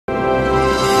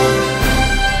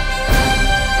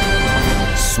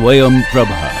Swayam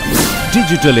Prabha.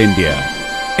 Digital India.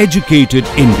 Educated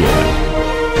India.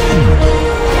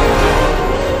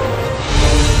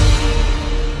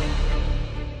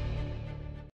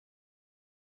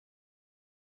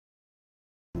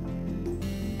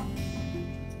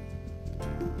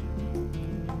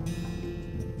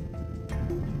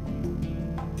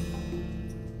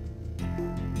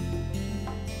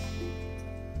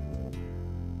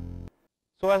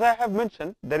 So, as I have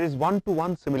mentioned, there is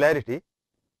one-to-one similarity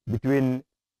between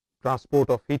transport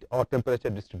of heat or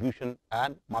temperature distribution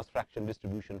and mass fraction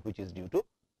distribution, which is due to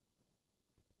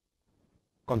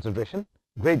concentration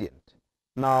gradient.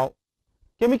 Now,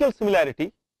 chemical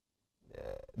similarity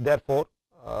therefore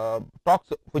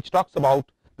which talks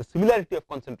about the similarity of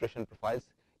concentration profiles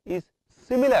is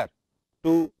similar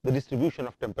to the distribution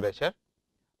of temperature,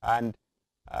 and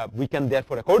we can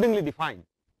therefore accordingly define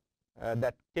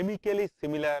that chemically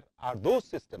similar are those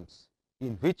systems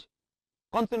in which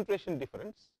concentration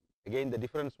difference, again the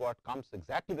difference what comes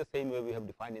exactly the same way we have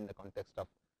defined in the context of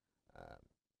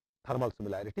thermal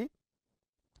similarity,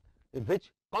 in which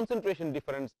concentration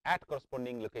difference at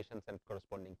corresponding locations and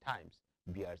corresponding times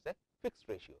bears a fixed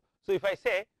ratio. So, if I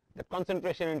say that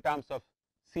concentration in terms of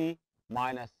C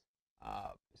minus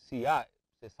Ci,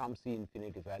 say some C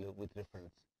infinity value with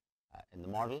reference in the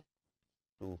model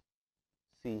to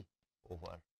C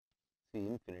over C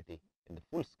infinity in the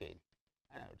full scale,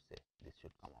 and I would say this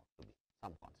should come out to be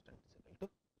some constant is equal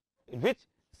to, in which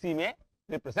C may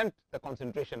represent the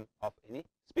concentration of any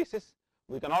species.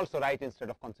 We can also write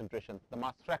instead of concentration the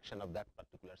mass fraction of that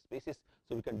particular species.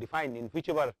 So, we can define in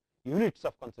whichever units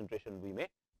of concentration we may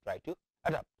try to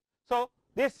adopt. So,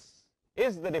 this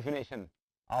is the definition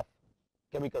of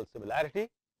chemical similarity.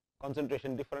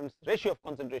 Concentration difference, ratio of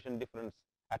concentration difference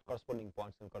at corresponding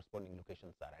points and corresponding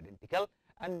locations are identical,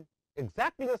 and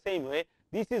exactly the same way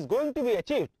this is going to be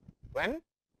achieved when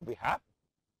we have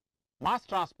mass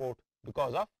transport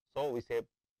because of, so we say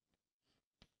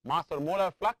mass or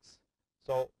molar flux.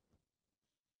 So,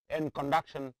 N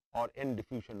conduction or N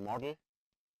diffusion model,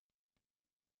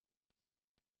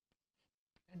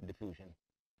 N diffusion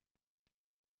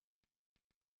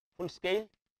full scale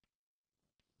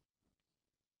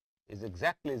is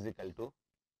exactly is equal to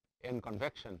N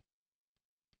convection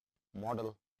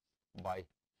model by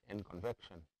N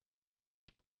convection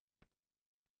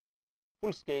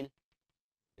full scale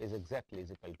is exactly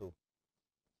is equal to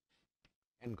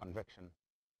N convection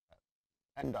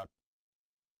N dot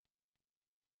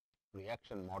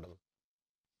reaction model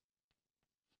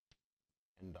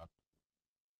N dot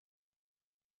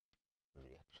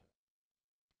reaction.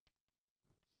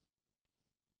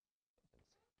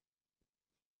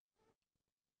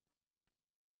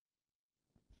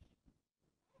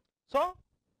 So,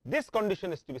 this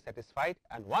condition is to be satisfied,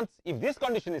 and once if this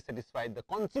condition is satisfied, the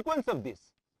consequence of this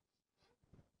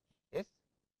is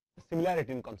the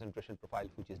similarity in concentration profile,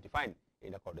 which is defined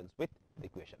in accordance with the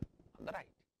equation on the right.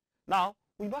 Now,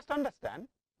 we must understand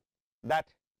that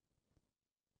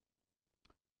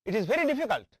it is very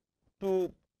difficult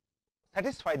to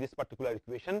satisfy this particular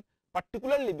equation,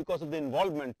 particularly because of the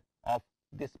involvement of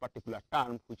this particular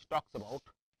term which talks about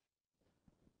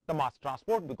the mass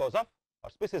transport because of or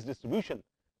species distribution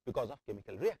because of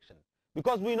chemical reaction,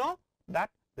 because we know that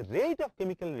the rate of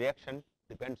chemical reaction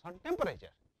depends on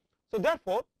temperature. So,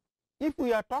 therefore, if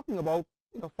we are talking about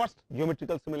first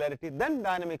geometrical similarity, then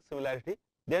dynamic similarity,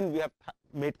 then we have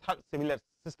made similar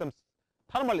systems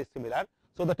thermally similar.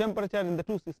 So, the temperature in the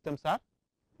two systems are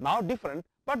now different,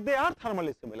 but they are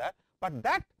thermally similar, but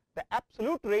that the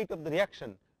absolute rate of the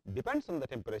reaction depends on the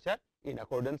temperature in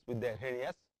accordance with the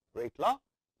Arrhenius rate law.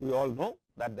 We all know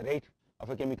that the rate of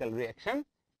a chemical reaction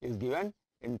is given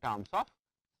in terms of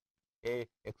A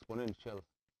exponential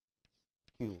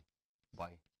Q by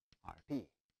RT.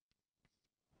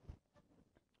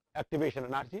 Activation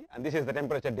energy, and this is the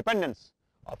temperature dependence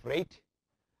of rate,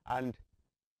 and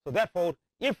so therefore,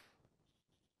 if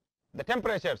the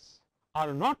temperatures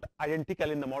are not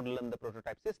identical in the model and the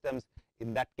prototype systems,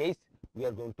 in that case we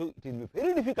are going to, it will be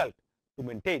very difficult to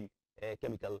maintain a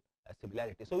chemical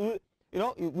similarity. So,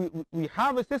 we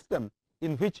have a system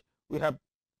in which we have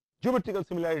geometrical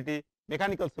similarity,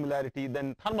 mechanical similarity,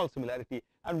 then thermal similarity,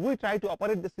 and we try to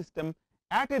operate the system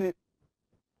at a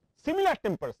similar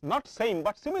temperature, not same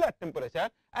but similar temperature,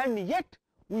 and yet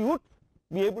we would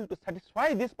be able to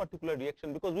satisfy this particular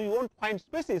reaction, because we won't find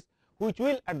species which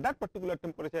will at that particular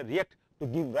temperature react to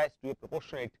give rise to a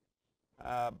proportionate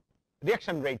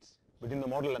reaction rates between the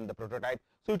model and the prototype.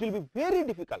 So, it will be very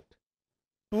difficult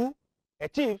to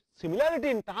achieve similarity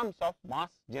in terms of mass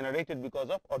generated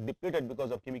because of or depleted because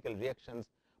of chemical reactions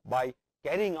by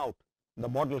carrying out the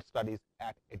model studies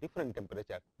at a different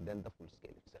temperature than the full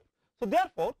scale itself. So,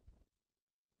 therefore,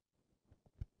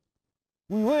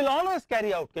 we will always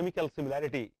carry out chemical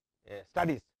similarity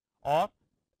studies or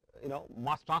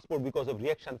mass transport because of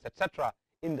reactions etc.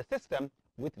 in the system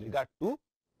with regard to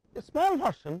a small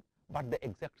version, but the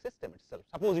exact system itself.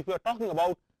 Suppose if you are talking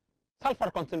about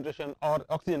sulfur concentration or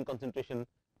oxygen concentration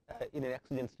in an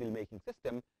oxygen steel making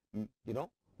system,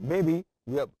 maybe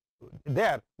we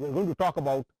are going to talk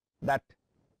about that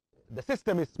the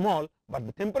system is small, but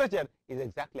the temperature is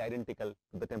exactly identical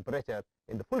to the temperature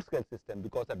in the full scale system,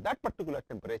 because at that particular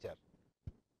temperature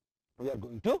we are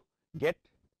going to get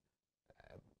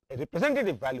a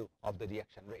representative value of the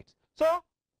reaction rates. So,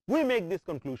 we make this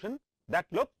conclusion that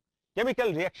look,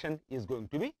 chemical reaction is going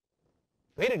to be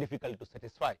very difficult to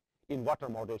satisfy in water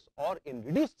models or in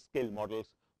reduced scale models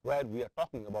where we are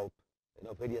talking about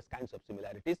various kinds of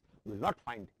similarities. We will not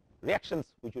find reactions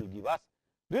which will give us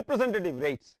representative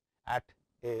rates at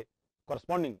a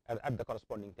corresponding at the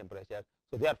corresponding temperature.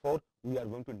 So, therefore, we are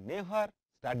going to never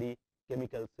study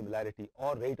chemical similarity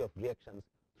or rate of reactions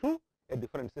through a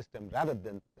different system rather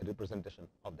than the representation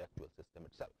of the actual system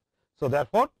itself. So,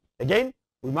 therefore, again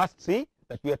we must see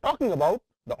that we are talking about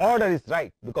the order is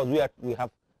right, because we have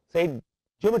said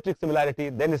geometric similarity,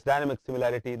 then is dynamic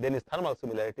similarity, then is thermal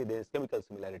similarity, then is chemical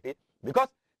similarity, because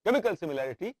chemical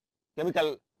similarity,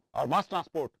 chemical or mass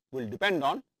transport will depend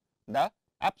on the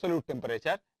absolute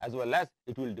temperature as well as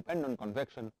it will depend on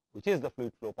convection, which is the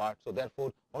fluid flow part. So,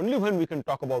 therefore, only when we can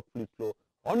talk about fluid flow,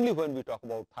 only when we talk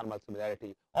about thermal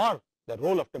similarity or the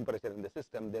role of temperature in the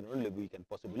system, then only we can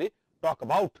possibly talk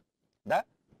about the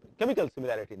chemical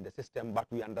similarity in the system. But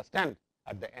we understand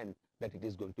at the end that it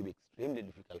is going to be extremely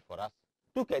difficult for us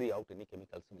to carry out any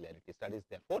chemical similarity studies.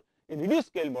 Therefore, in reduced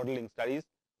scale modeling studies,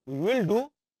 we will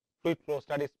do fluid flow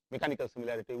studies, mechanical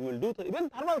similarity, we will do even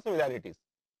thermal similarities,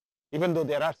 even though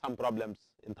there are some problems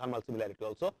in thermal similarity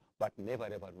also, but never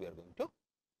ever we are going to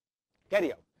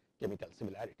carry out chemical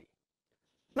similarity.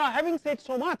 Now, having said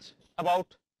so much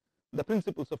about the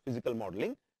principles of physical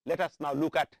modeling, let us now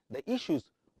look at the issues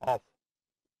of,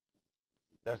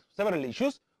 there are several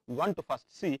issues we want to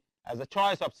first see as the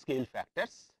choice of scale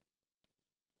factors,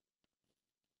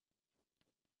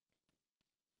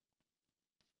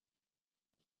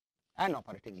 and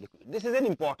operating liquid. This is an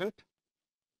important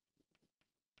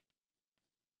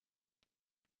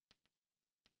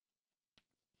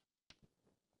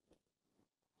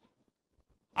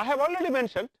I have already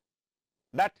mentioned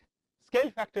that scale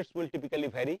factors will typically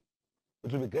vary.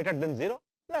 It will be greater than 0,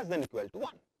 less than equal to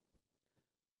 1.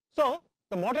 So,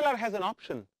 the modeler has an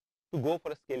option to go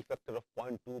for a scale factor of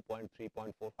 0.2, 0.3,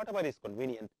 0.4, whatever is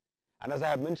convenient. And as I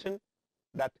have mentioned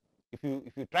that if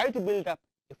you try to build up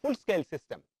a full scale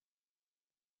system,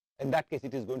 in that case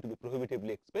it is going to be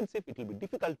prohibitively expensive, it will be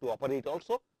difficult to operate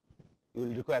also, you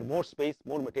will require more space,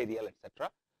 more material, etc.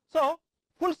 So,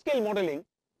 full scale modeling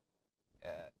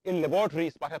in laboratory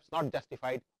is perhaps not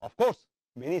justified. Of course,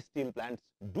 many steel plants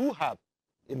do have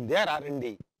in their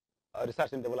R&D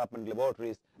research and development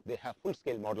laboratories, they have full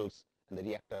scale models in the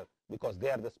reactor, because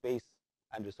there the space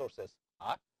and resources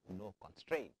are no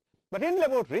constraint. But in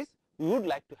laboratories, we would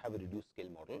like to have a reduced scale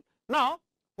model. Now,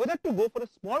 whether to go for a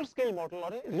small scale model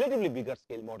or a relatively bigger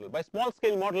scale model. By small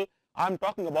scale model, I am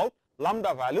talking about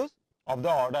lambda values of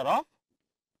the order of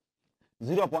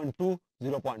 0.2,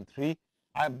 0.3.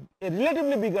 A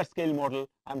relatively bigger scale model,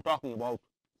 I am talking about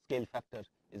scale factor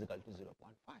is equal to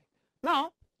 0.5.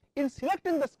 Now, in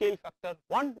selecting the scale factor,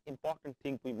 one important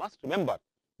thing we must remember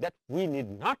that we need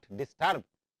not disturb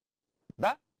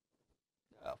the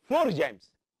flow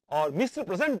regimes or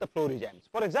misrepresent the flow regimes.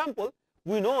 For example,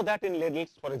 we know that in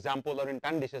ladles, for example, or in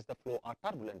tun dishes, the flow are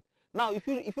turbulent. Now, if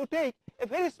you take a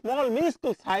very small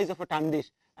minuscule size of a tun dish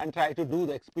and try to do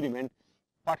the experiment,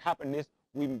 what happened is,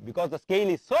 because the scale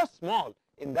is so small,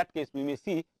 in that case we may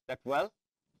see that, well,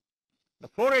 the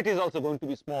flow rate is also going to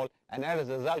be small, and as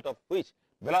a result of which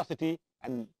velocity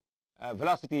and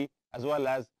velocity as well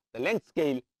as the length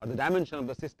scale or the dimension of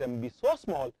the system be so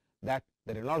small that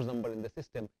the Reynolds number in the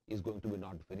system is going to be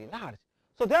not very large.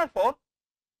 So, therefore,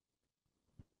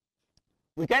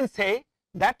 we can say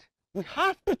that we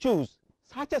have to choose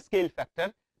such a scale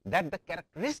factor that the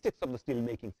characteristics of the steel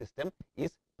making system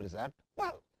is preserved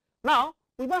well. Now,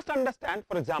 we must understand,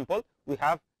 for example, we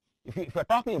have, if we are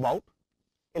talking about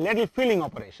a ladle filling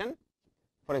operation,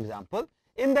 for example,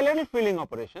 in the ladle filling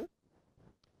operation,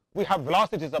 we have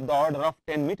velocities of the order of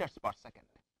 10 meters per second.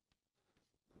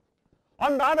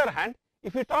 On the other hand,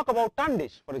 if we talk about tun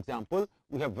dish, for example,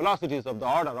 we have velocities of the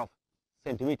order of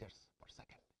centimeters per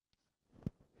second.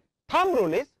 Thumb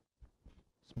rule is,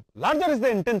 larger is the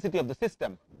intensity of the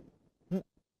system,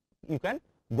 you can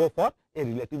go for a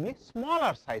relatively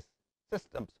smaller size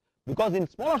systems, because in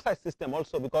smaller size system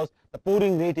also, because the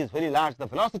pouring rate is very large, the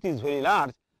velocity is very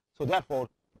large. So therefore,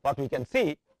 what we can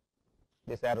see,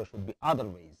 this arrow should be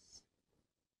otherwise.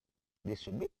 This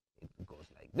should be, it goes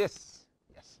like this.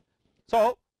 Yes.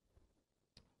 So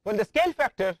when the scale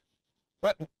factor,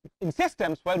 well, in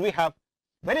systems where we have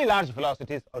very large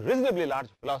velocities or reasonably large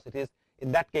velocities,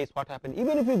 in that case what happens,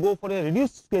 even if we go for a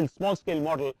reduced scale, small scale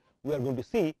model, we are going to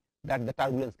see that the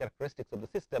turbulence characteristics of the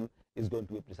system is going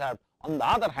to be preserved. On the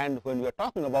other hand, when we are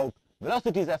talking about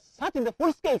velocities as such in the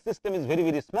full scale system is very,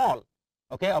 very small,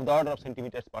 okay, of the order of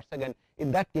centimeters per second,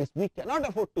 in that case we cannot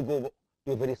afford to go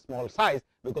to a very small size,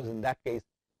 because in that case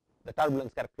the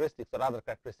turbulence characteristics or other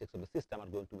characteristics of the system are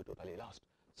going to be totally lost.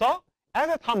 So as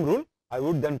a thumb rule, I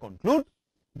would then conclude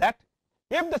that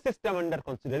if the system under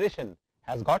consideration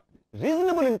has got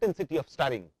reasonable intensity of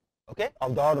stirring, okay,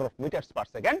 of the order of meters per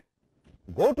second,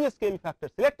 go to a scale factor,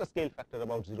 select a scale factor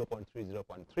about 0.3,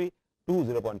 0.3 to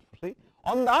 0.3.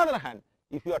 On the other hand,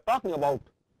 if you are talking about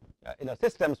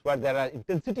systems where there are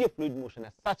intensity of fluid motion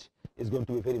as such is going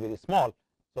to be very, very small,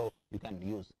 so you can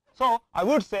use. So I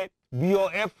would say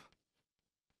BOF,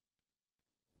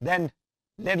 then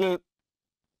ladle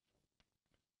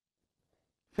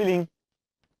filling,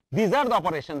 these are the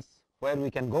operations where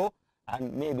we can go,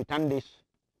 and maybe tun dish,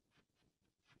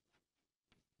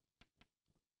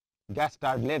 gas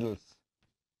stirred ladles.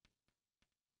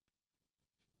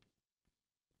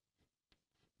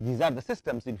 These are the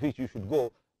systems in which you should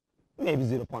go, maybe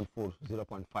 0.4, 0.5,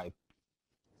 something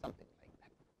like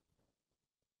that.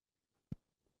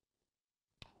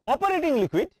 Operating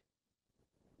liquid.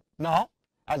 Now,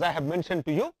 as I have mentioned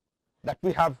to you, that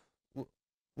we have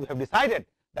decided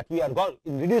that we are going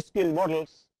in reduced scale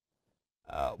models.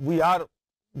 We are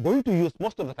going to use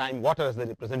most of the time water as the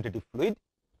representative fluid,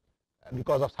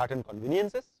 because of certain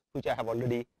conveniences which I have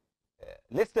already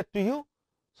listed to you.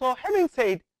 So having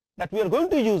said that we are going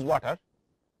to use water,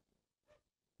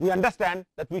 we understand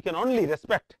that we can only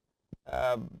respect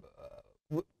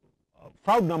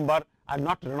Froude number and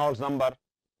not Reynolds number,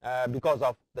 because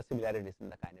of the similarities in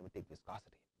the kinematic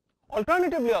viscosity.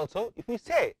 Alternatively also, if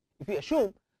we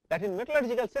assume that in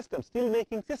metallurgical systems, steel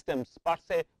making systems per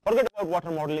se, forget about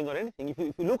water modeling or anything, if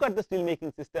you look at the steel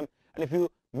making system and if you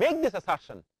make this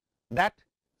assertion that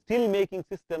steel making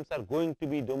systems are going to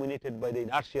be dominated by the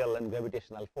inertial and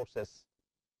gravitational forces,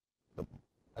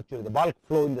 actually the bulk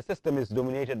flow in the system is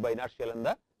dominated by inertial and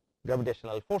the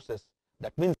gravitational forces,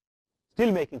 that means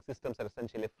steel making systems are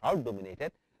essentially Froude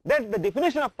dominated, then the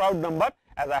definition of Froude number,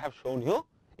 as I have shown you,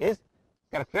 is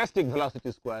characteristic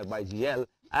velocity square by GL,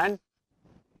 and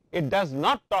it does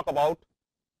not talk about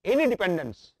any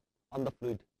dependence on the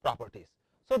fluid properties.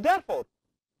 So therefore,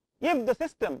 if the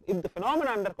system, if the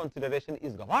phenomena under consideration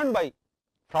is governed by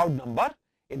Froude number,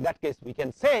 in that case we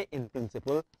can say in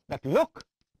principle that look,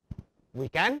 we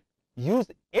can use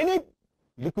any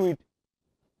liquid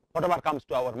whatever comes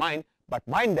to our mind, but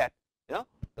mind that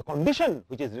the condition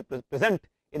which is present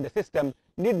in the system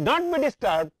need not be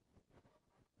disturbed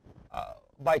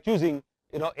by choosing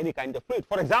any kind of fluid.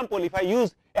 For example, if I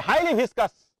use a highly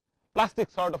viscous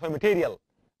plastic sort of a material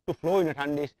to flow in a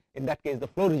tun dish, in that case the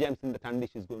flow regimes in the tun dish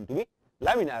is going to be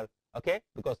laminar, okay,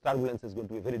 because turbulence is going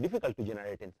to be very difficult to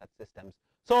generate in such systems.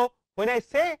 So when I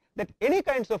say that any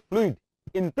kinds of fluid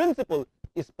in principle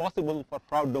is possible for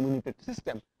Froude dominated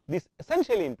system, this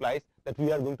essentially implies that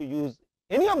we are going to use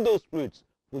any of those fluids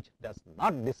which does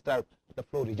not disturb the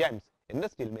flow regimes in the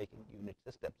steel making unit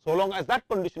system. So long as that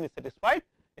condition is satisfied,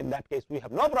 in that case we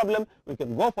have no problem, we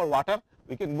can go for water,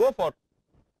 we can go for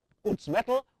Wood's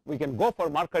metal, we can go for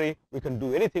mercury, we can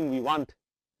do anything we want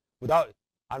without,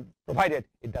 provided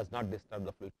it does not disturb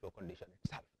the fluid flow condition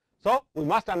itself. So we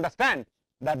must understand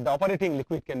that the operating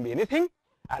liquid can be anything,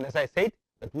 and as I said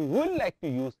that we will like to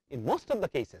use in most of the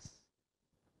cases,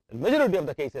 the majority of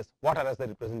the cases, water as the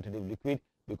representative liquid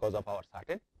because of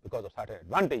certain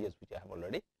advantages which I have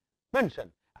already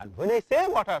mentioned. And when I say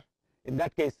water, in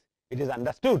that case it is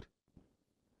understood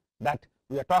that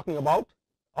we are talking about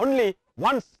only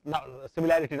one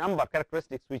similarity number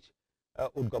characteristics which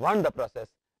would govern the process,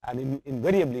 and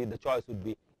invariably the choice would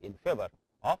be in favor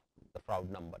of the Froude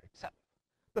number itself.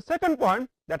 The second point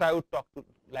that I would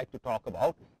like to talk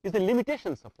about is the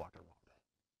limitations of water model.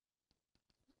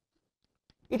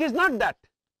 It is not that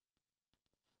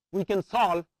we can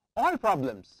solve all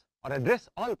problems or address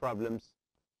all problems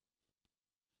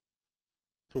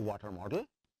through water model.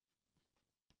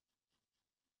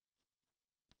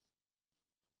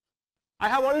 I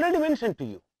have already mentioned to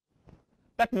you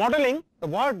that modeling, the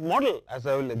word model, as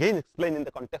I will again explain in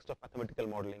the context of mathematical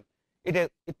modeling,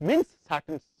 it means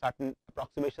certain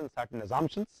approximations, certain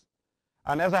assumptions,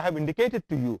 and as I have indicated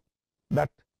to you that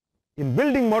in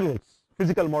building models,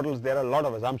 physical models, there are a lot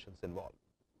of assumptions involved.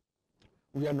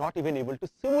 We are not even able to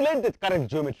simulate the correct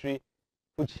geometry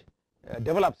which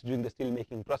develops during the steel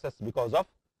making process because of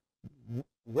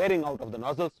wearing out of the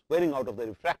nozzles, wearing out of the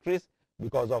refractories,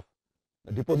 because of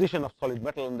the deposition of solid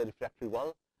metal on the refractory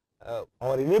wall,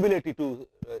 our inability to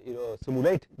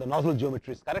simulate the nozzle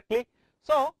geometries correctly.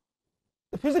 So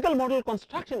the physical model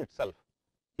construction itself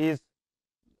is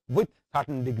with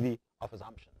certain degree of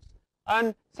assumptions.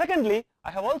 And secondly,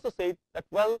 I have also said that,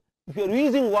 well, if you are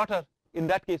using water, in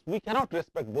that case we cannot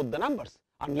respect both the numbers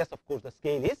unless of course the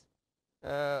scale is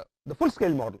the full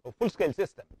scale model or full scale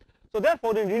system. So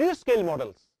therefore, in reduced scale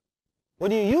models,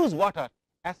 when you use water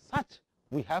as such,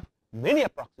 we have many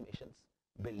approximations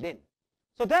built in.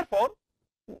 So therefore,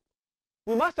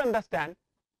 we must understand,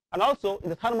 and also in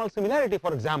the thermal similarity,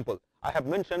 for example, I have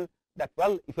mentioned that,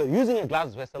 well, if you are using a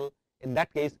glass vessel, in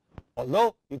that case,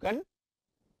 although you can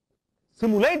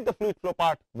simulate the fluid flow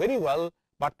part very well,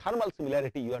 but thermal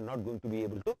similarity you are not going to be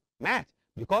able to match,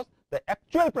 because the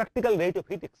actual practical rate of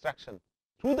heat extraction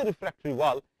through the refractory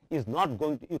wall is not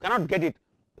going to, you cannot get it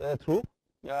through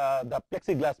the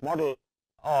plexiglass model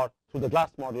or through the glass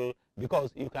model,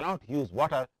 because you cannot use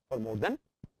water for more than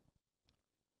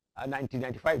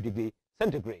 90-95 degree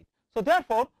centigrade. So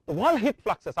therefore, the wall heat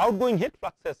fluxes, outgoing heat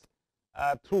fluxes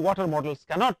through water models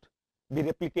cannot be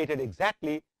replicated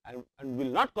exactly and will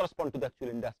not correspond to the actual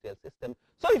industrial system.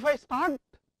 So if I start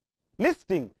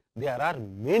listing, there are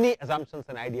many assumptions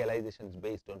and idealizations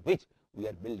based on which we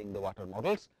are building the water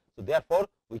models. So therefore,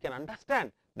 we can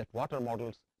understand that water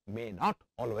models may not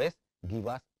always give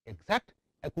us exact,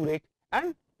 accurate,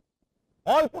 and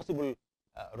all possible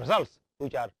results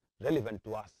which are relevant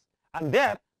to us. And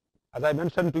there, as I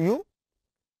mentioned to you,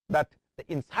 that the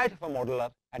insight of a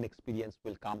modeler and experience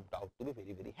will come out to be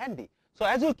very, very handy. So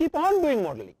as you keep on doing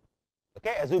modeling,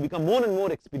 okay, as you become more and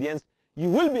more experienced, you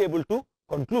will be able to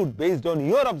conclude based on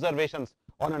your observations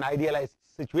on an idealized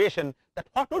situation that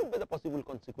what would be the possible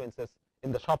consequences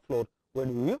in the shop floor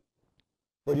when you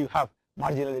have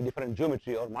marginally different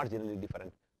geometry or marginally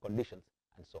different conditions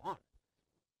and so on.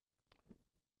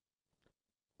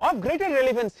 Of greater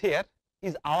relevance here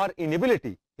is our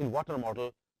inability in water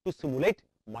model to simulate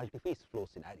multi-phase flow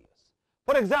scenarios.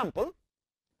 For example,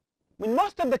 in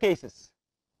most of the cases,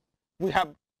 we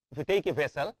have, if you take a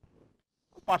vessel,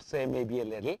 per se maybe a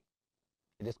ladle,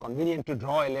 it is convenient to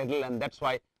draw a ladle, and that's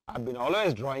why I have been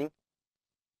always drawing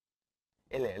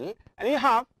a ladle, and you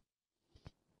have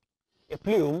a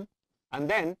plume, and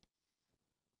then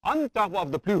on top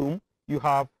of the plume you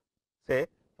have, say,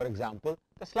 for example,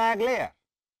 the slag layer.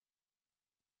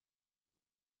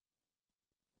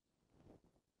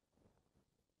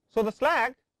 So the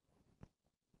slag,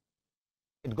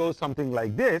 it goes something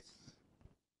like this.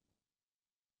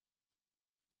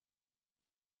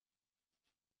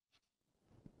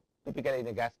 Typically in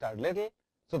a gas starred ladle.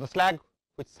 So the slag,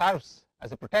 which serves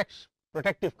as a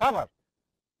protective cover,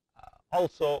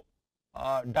 also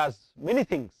does many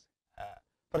things.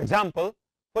 For example,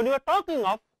 when you are talking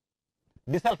of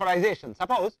desulfurization,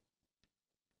 suppose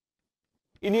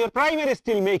in your primary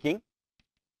steel making,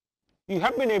 you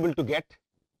have been able to get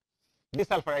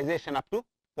desulfurization up to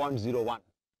 0.01,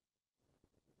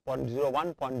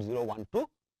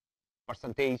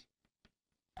 0.12%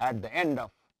 at the end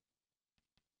of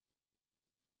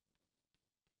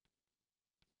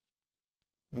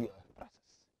BOF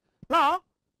process. Now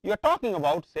you are talking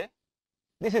about, say,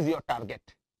 this is your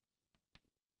target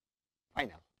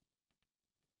final.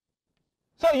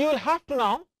 So you will have to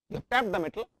now, you have tapped the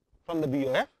metal from the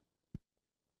BOF,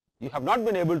 you have not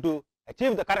been able to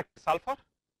achieve the correct sulfur,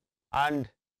 and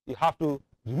you have to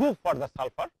remove further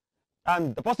sulfur,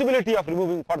 and the possibility of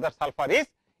removing further sulfur is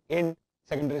in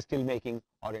secondary steel making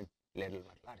or in ladle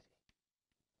metallurgy.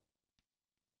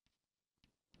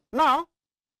 Now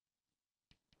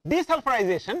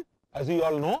desulfurization, as you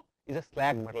all know, is a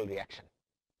slag metal reaction.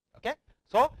 Okay,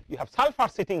 so you have sulfur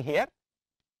sitting here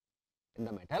in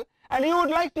the metal, and you would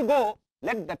like to go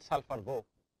let that sulfur go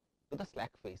to the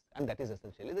slag phase, and that is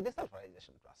essentially the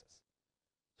desulfurization process.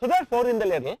 So therefore, in the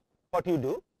ladle, what you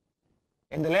do,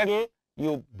 in the ladle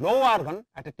you blow argon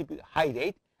at a typical high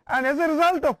rate, and as a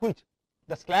result of which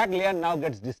the slag layer now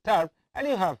gets disturbed, and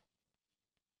you have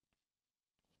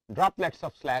droplets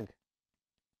of slag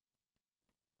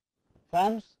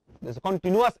forms. There is a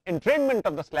continuous entrainment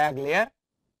of the slag layer,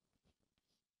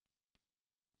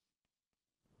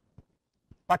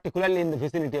 particularly in the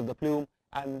vicinity of the plume,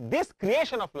 and this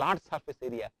creation of large surface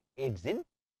area aids in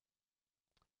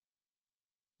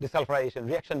desulfurization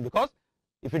reaction, because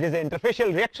If it is an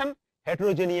interfacial reaction,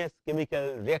 heterogeneous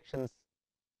chemical reactions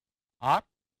are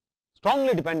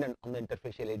strongly dependent on the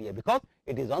interfacial area, because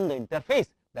it is on the interface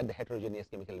that the heterogeneous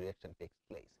chemical reaction takes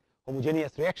place.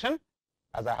 Homogeneous reaction,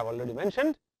 as I have already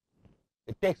mentioned,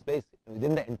 it takes place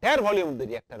within the entire volume of the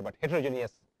reactor, but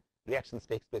heterogeneous reactions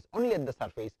takes place only at the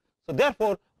surface. So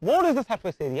therefore, more is the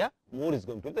surface area, more is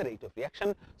going to be the rate of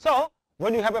reaction. So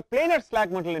when you have a planar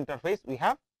slag metal interface, we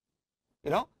have,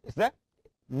 it's the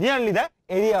nearly the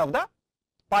area of the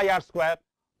pi r square,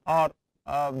 or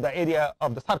the area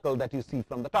of the circle that you see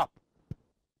from the top.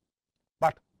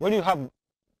 But when you have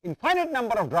infinite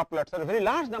number of droplets, or a very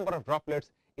large number of droplets,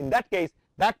 in that case,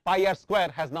 that pi r square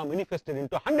has now manifested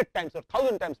into 100 times or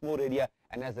 1000 times more area,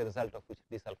 and as a result of which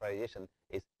desulfurization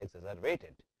is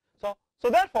exacerbated. So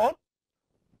therefore,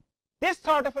 this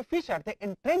sort of a feature, the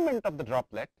entrainment of the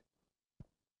droplet,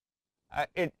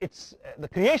 it's the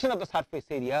creation of the surface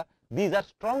area, these are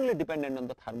strongly dependent on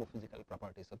the thermophysical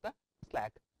properties of the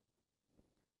slag.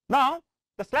 Now,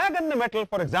 the slag and the metal,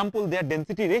 for example, their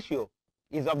density ratio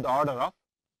is of the order of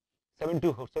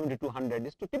 7200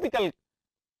 is to typical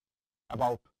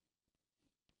about.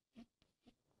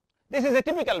 This is a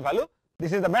typical value.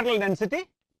 This is the metal density.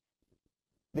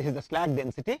 This is the slag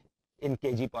density in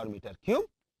kg per meter cube.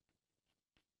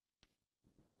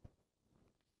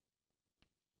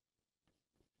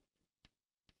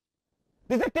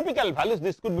 These are typical values.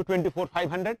 This could be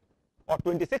 24500 or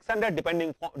 2600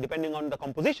 depending on the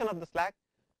composition of the slag.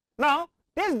 Now,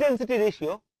 this density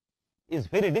ratio is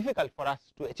very difficult for us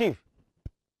to achieve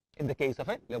in the case of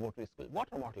a laboratory scale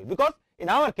water model, because in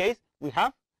our case we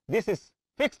have this is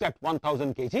fixed at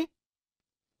 1000 kg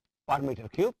per meter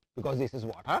cube, because this is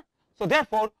water. So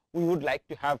therefore, we would like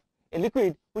to have a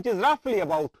liquid which is roughly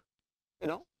about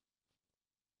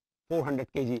 400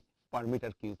 kg per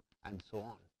meter cube and so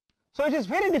on. So it is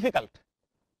very difficult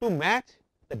to match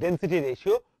the density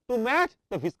ratio, to match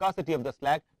the viscosity of the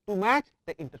slag, to match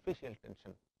the interfacial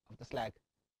tension of the slag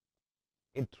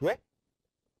into a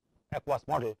aqueous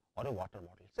model or a water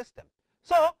model system.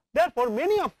 So therefore,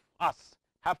 many of us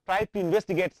have tried to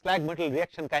investigate slag metal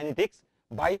reaction kinetics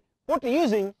by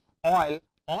using oil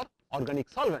or organic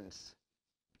solvents.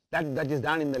 That is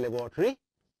done in the laboratory.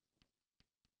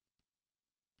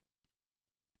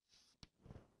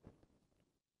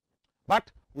 But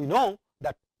we know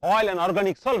that oil and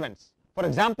organic solvents, for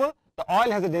example, the oil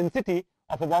has a density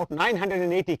of about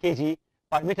 980 kg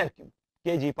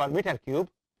per meter cube,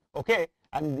 okay,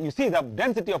 and you see the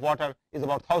density of water is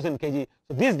about 1000 kg.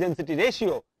 So this density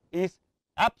ratio is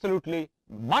absolutely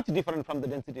much different from the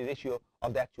density ratio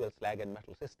of the actual slag and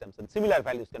metal systems, and similar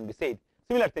values can be said,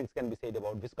 similar things can be said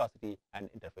about viscosity and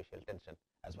interfacial tension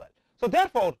as well. So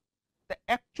therefore, the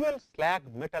actual slag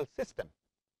metal system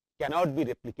cannot be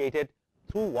replicated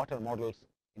through water models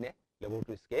in a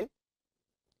laboratory scale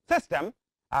system,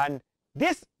 and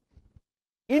this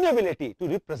inability to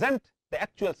represent the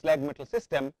actual slag metal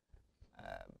system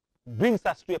brings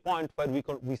us to a point where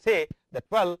we say that,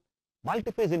 well,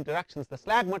 multiphase interactions, the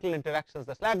slag metal interactions,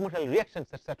 the slag metal reactions,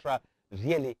 etc.,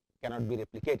 really cannot be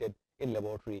replicated in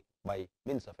laboratory by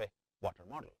means of a water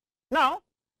model. Now,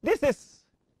 this is,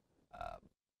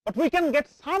 but we can get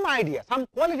some idea, some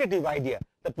qualitative idea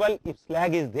that, well, if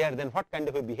slag is there, then what kind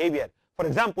of a behavior. For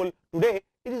example, today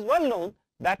it is well known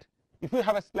that if you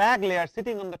have a slag layer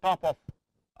sitting on the top of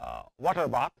water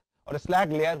bath, or a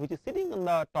slag layer which is sitting on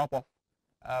the top of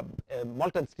a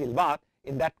molten steel bath,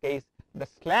 in that case the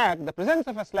slag, the presence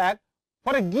of a slag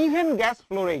for a given gas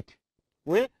flow rate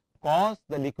will cause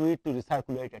the liquid to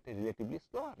recirculate at a relatively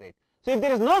slower rate. So if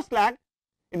there is no slag,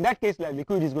 in that case the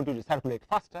liquid is going to recirculate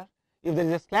faster. If there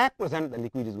is a slag present, the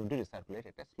liquid is going to recirculate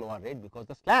at a slower rate, because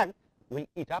the slag will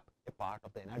eat up a part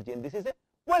of the energy, and this is a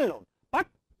well known. But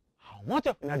how much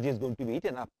of energy is going to be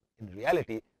eaten up in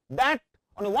reality, that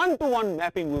on a one-to-one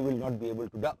mapping we will not be able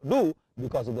to do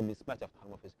because of the mismatch of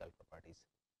thermophysical properties.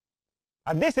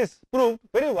 And this is proved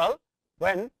very well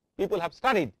when people have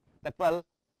studied that, well,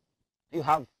 you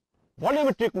have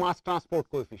volumetric mass transport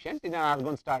coefficient in an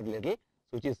argon starred ladle,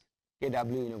 which is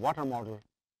Kw in a water model.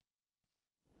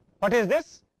 What is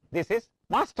this? This is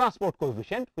mass transport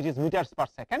coefficient, which is meters per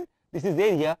second. This is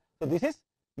area, so this is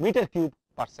meter cube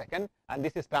per second, and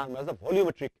this is termed as the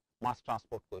volumetric mass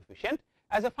transport coefficient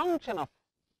as a function of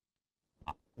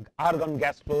argon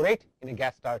gas flow rate in a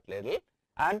gas starred ladle.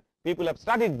 And people have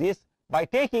studied this by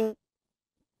taking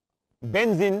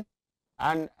benzene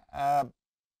and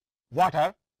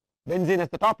water, benzene as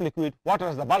the top liquid, water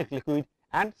as the bulk liquid,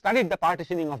 and studied the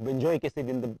partitioning of benzoic acid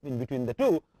in between the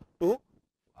two to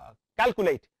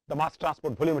calculate the mass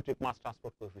transport, volumetric mass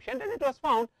transport coefficient, and it was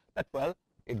found that, well,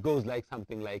 it goes like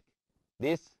something like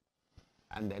this.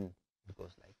 and then it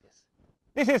goes like this.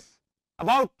 This is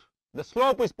about, the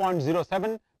slope is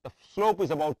 0.07, the slope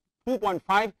is about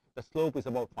 2.5, the slope is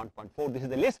about 1.4. This is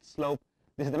the least slope,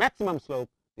 this is the maximum slope,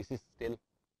 this is still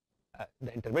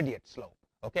the intermediate slope,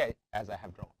 okay, as I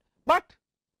have drawn. But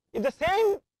if the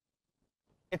same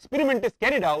experiment is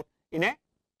carried out in a,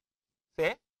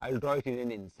 say, I will draw it in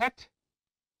an inset,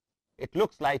 it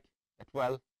looks like that,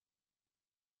 well,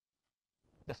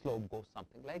 the slope goes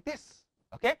something like this,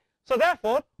 okay. So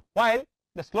therefore, while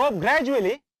the slope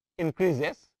gradually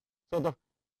increases, so the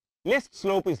least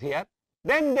slope is here,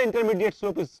 then the intermediate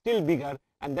slope is still bigger,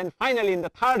 and then finally in the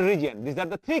third region, these are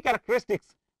the three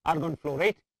characteristics argon flow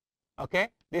rate, okay.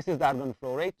 This is the argon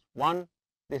flow rate 1,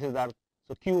 this is the,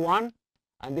 so Q1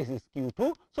 and this is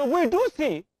Q2. So we do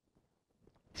see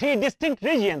three distinct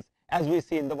regions as we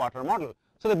see in the water model.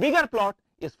 So the bigger plot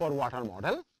is for water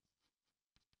model,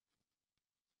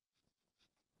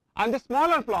 and the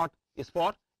smaller plot is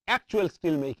for actual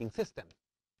steel making system.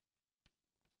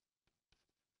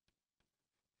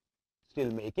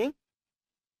 Steel making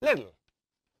ladle.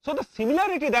 So the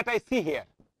similarity that I see here,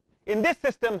 in this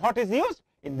system what is used?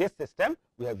 In this system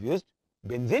we have used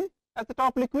benzene as the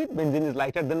top liquid. Benzene is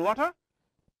lighter than water.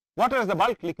 Water is the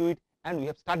bulk liquid, and we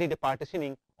have studied a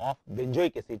partitioning of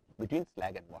benzoic acid between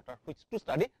slag and water, which to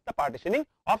study the partitioning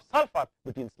of sulfur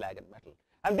between slag and metal.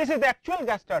 And this is the actual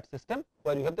gas start system,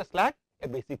 where you have the slag, a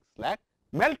basic slag,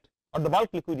 melt or the bulk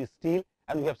liquid is steel,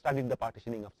 and we have studied the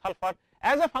partitioning of sulfur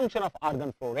as a function of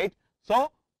argon flow rate.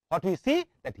 So what we see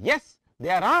that yes,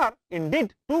 there are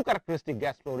indeed two characteristic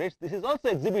gas flow rates. This is also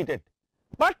exhibited,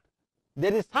 but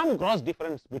there is some gross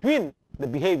difference between the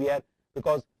behavior,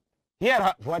 because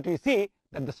here what we see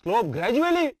that the slope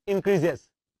gradually increases,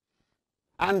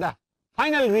 and the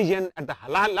final region at the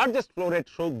largest flow rate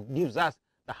gives us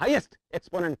the highest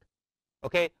exponent,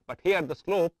 okay. But here the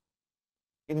slope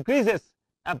increases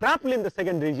abruptly in the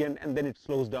second region, and then it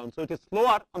slows down. So it is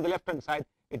slower on the left hand side,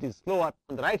 it is slower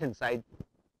on the right hand side,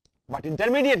 but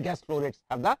intermediate gas flow rates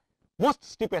have the most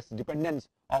steepest dependence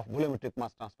of volumetric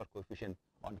mass transfer coefficient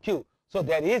on Q. So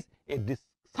there is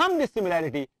some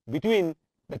dissimilarity between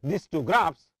these two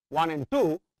graphs 1 and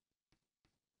 2,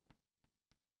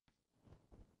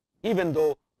 even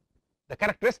though the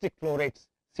characteristic flow rates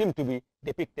seem to be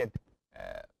depicted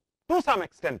to some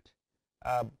extent,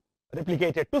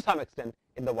 replicated to some extent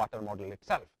in the water model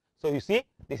itself. So you see,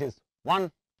 this is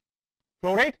one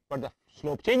flow rate where the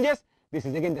slope changes. This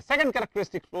is again the second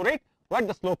characteristic flow rate where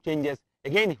the slope changes.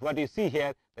 Again, what you see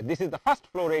here, that this is the first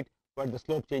flow rate where the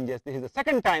slope changes. This is the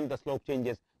second time the slope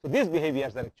changes. So these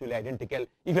behaviors are actually identical,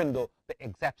 even though the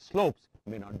exact slopes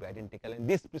may not be identical. And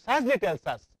this precisely tells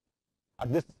us, or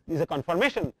this is a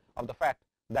confirmation of the fact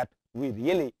that we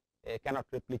really cannot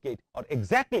replicate, or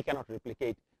exactly cannot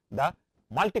replicate, the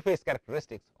multi-phase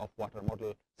characteristics of water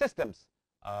model systems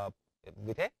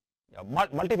with a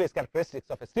multi-phase characteristics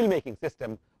of a steel making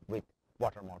system with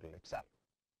water model itself.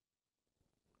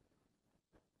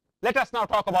 Let us now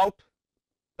talk about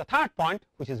the third point,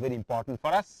 which is very important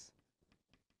for us,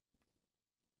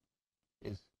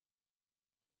 is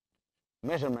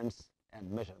measurements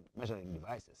and measuring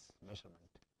devices, measurement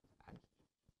and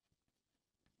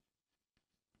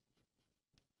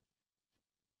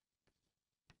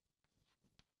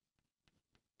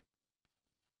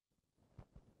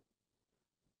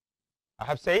I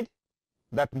have said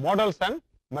that models and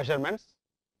measurements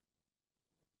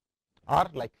are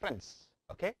like friends,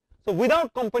 okay. So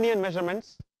without companion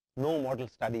measurements, no model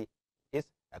study is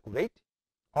accurate,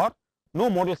 or no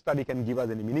model study can give us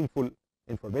any meaningful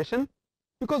information,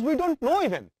 because we don't know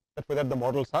even that whether the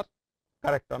models are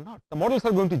correct or not. The models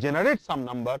are going to generate some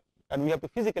number, and we have to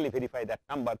physically verify that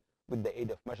number with the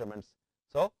aid of measurements.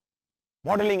 So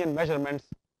modeling and measurements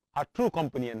are true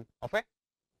companion of a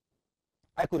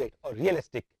accurate or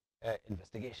realistic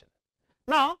investigation.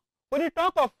 Now when you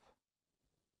talk of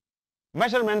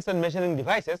measurements and measuring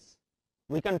devices,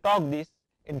 we can talk this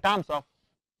in terms of,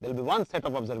 there will be one set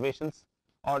of observations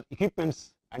or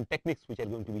equipments and techniques which are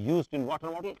going to be used in water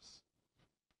models,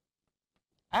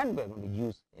 and we are going to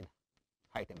use in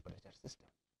high temperature system.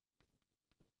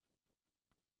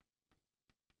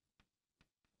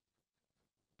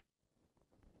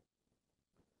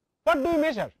 What do we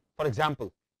measure? For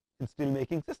example, in steel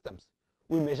making systems,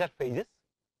 we measure phases,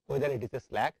 whether it is a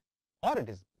slag or it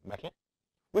is metal.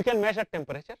 We can measure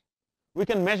temperature, we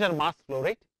can measure mass flow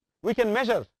rate, we can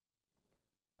measure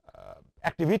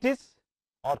activities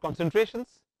or concentrations,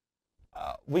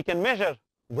 we can measure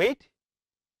weight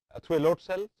through a load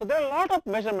cell. So there are a lot of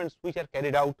measurements which are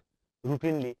carried out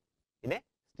routinely in a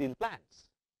steel plants.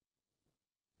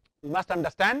 We must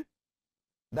understand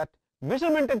that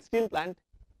measurement in steel plant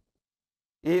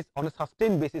is on a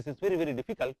sustained basis is very, very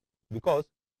difficult, because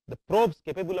the probes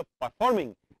capable of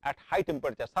performing at high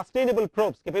temperature, sustainable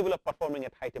probes capable of performing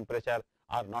at high temperature,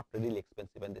 are not readily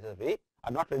expensive, and these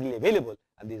are not readily available,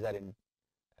 and these are in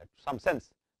some sense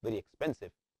very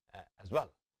expensive as well.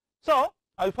 So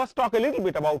I will first talk a little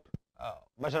bit about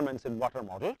measurements in water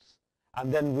models,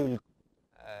 and then we will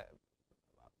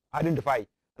identify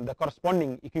the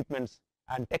corresponding equipments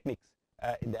and techniques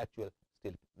in the actual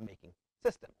steel making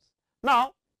systems.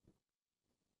 Now,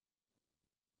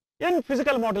 in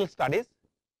physical model studies,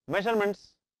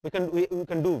 measurements, we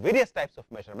can do various types of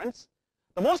measurements.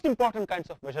 The most important kinds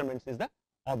of measurements is the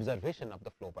observation of the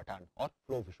flow pattern or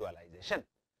flow visualization.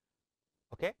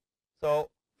 Okay, so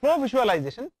flow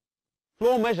visualization,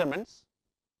 flow measurements,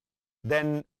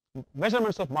 then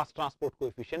measurements of mass transport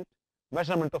coefficient,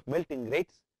 measurement of melting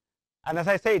rates, and as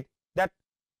I said that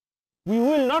we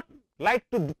will not like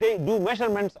to do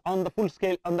measurements on the full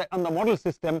scale on the model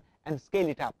system and scale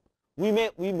it up. We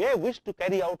may wish to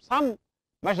carry out some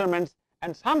measurements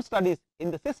and some studies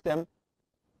in the system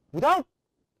without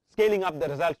scaling up the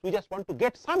results. We just want to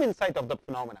get some insight of the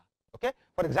phenomena. Okay,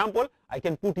 for example, I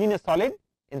can put in a solid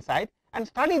inside and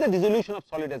study the dissolution of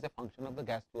solid as a function of the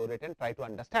gas flow rate, and try to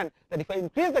understand that if I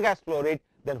increase the gas flow rate,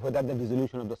 then whether the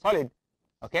dissolution of the solid,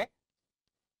 okay,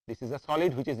 this is a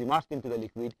solid which is immersed into the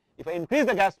liquid. If I increase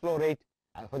the gas flow rate,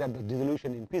 whether the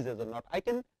dissolution increases or not, I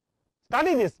can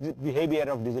study this behavior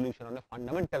of dissolution on a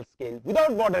fundamental scale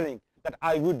without bothering that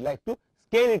I would like to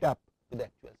scale it up to the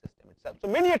actual system itself. So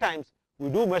many a times we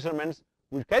do measurements,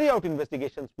 we carry out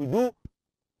investigations, we do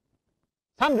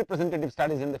some representative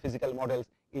studies in the physical models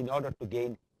in order to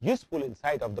gain useful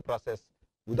insight of the process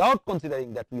without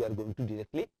considering that we are going to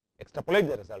directly extrapolate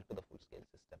the result to the full scale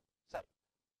system itself.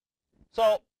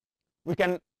 So we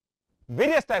can,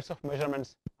 various types of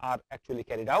measurements are actually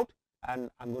carried out,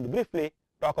 and I am going to briefly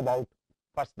talk about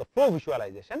first the flow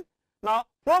visualization. Now,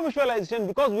 flow visualization,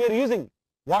 because we are using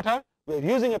water, we are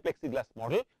using a plexiglass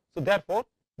model, so therefore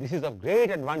this is of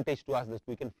great advantage to us that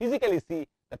we can physically see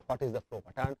that what is the flow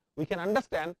pattern. We can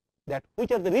understand that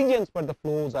which are the regions where the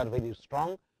flows are very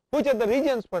strong, which are the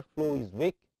regions where flow is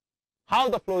weak, how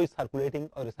the flow is circulating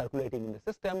or recirculating in the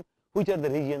system, which are the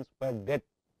regions where dead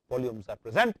volumes are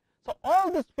present. So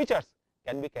all these features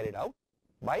can be carried out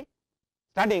by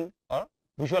studying or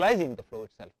visualizing the flow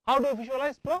itself. How do we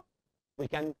visualize flow? We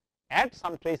can add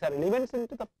some tracer elements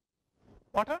into the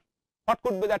water. What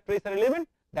could be that tracer element?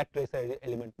 That tracer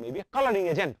element may be a coloring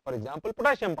agent, for example,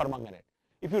 potassium permanganate.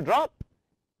 If you drop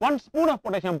 1 spoon of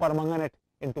potassium permanganate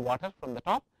into water from the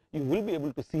top, you will be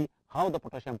able to see how the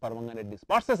potassium permanganate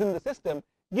disperses in the system,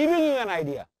 giving you an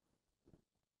idea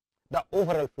the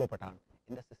overall flow pattern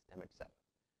in the system itself.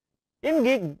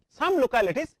 In some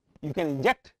localities, you can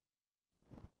inject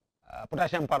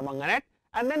potassium permanganate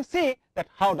and then see that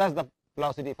how does the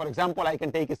velocity. For example, I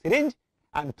can take a syringe,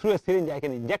 and through a syringe I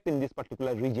can inject in this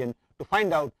particular region to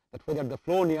find out that whether the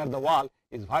flow near the wall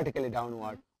is vertically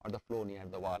downward or the flow near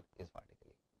the wall is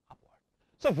vertically upward.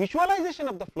 So visualization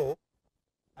of the flow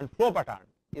and flow pattern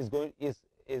is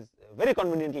very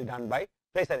conveniently done by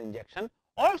tracer injection.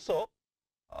 Also,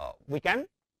 we can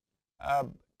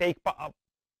take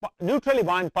neutrally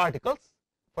buoyant particles.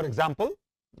 For example,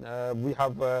 we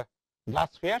have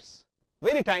glass spheres,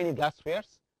 very tiny glass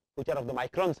spheres which are of the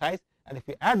micron size, and if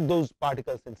we add those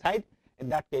particles inside, in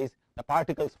that case the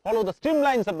particles follow the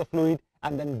streamlines of the fluid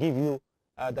and then give you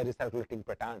the recirculating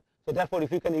pattern. So therefore,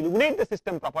 if you can illuminate the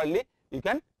system properly, you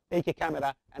can take a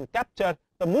camera and capture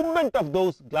the movement of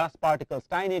those glass particles,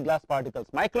 tiny glass particles,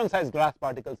 micron sized glass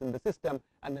particles in the system,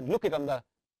 and then look it on the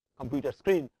computer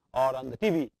screen or on the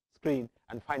TV screen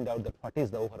and find out that what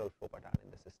is the overall flow pattern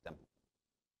in the system.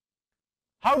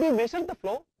 How do you measure the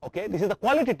flow? Okay, this is the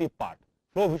qualitative part.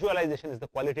 Flow visualization is the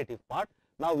qualitative part.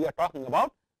 Now we are talking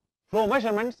about flow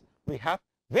measurements. We have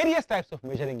various types of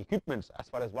measuring equipments as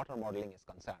far as water modeling is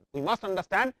concerned. We must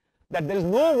understand that there is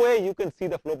no way you can see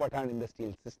the flow pattern in the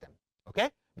steel system, okay,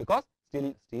 because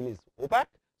steel is opaque,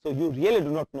 so you really do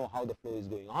not know how the flow is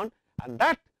going on, and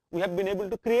that we have been able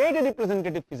to create a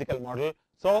representative physical model.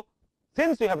 So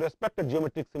since we have respected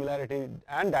geometric similarity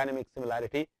and dynamic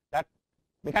similarity, that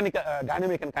mechanical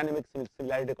dynamic and kinematic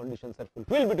similarity conditions are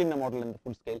fulfilled between the model and the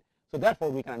full scale. So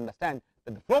therefore, we can understand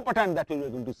that the flow pattern that we are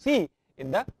going to see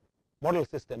in the model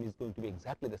system is going to be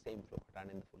exactly the same flow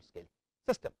pattern in the full scale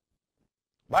system.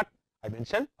 But I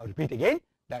mentioned, or repeat again,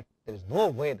 that there is no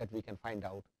way that we can find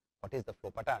out what is the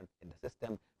flow pattern in the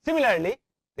system. Similarly,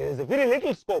 there is a very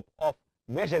little scope of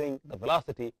measuring the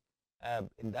velocity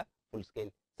in the full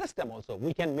scale system also.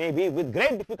 We can maybe with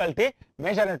great difficulty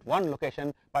measure at one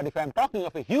location, but if I am talking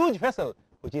of a huge vessel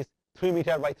which is 3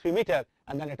 meter by 3 meter,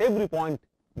 and then at every point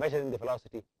measuring the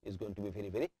velocity is going to be very,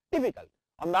 very difficult.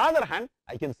 On the other hand,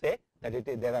 I can say that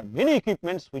there are many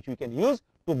equipments which we can use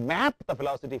to map the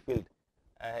velocity field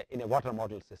in a water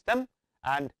model system,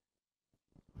 and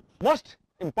most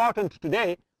important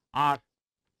today are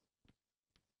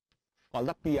called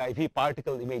the PIV,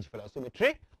 particle image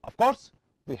velocimetry. Of course,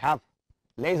 we have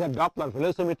laser Doppler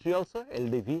velocimetry also,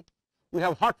 LDV. We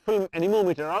have hot film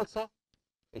anemometer also,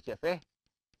 HFA,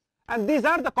 and these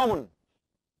are the common.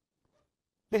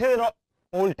 This is an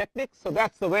old technique, so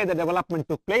that's the way the development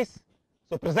took place.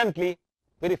 So presently,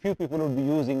 very few people would be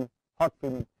using hot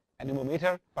film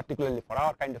anemometer, particularly for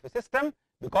our kind of a system,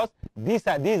 because these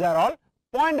are all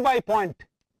point by point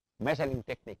measuring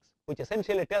techniques, which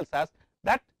essentially tells us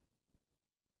that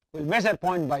we'll measure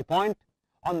point by point.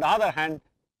 On the other hand,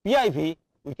 PIV,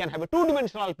 we can have a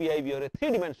two-dimensional PIV or a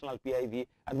three-dimensional PIV,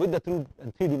 and with the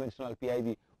three-dimensional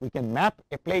PIV, we can map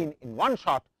a plane in one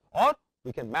shot, or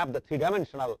we can map the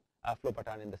three-dimensional flow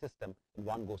pattern in the system in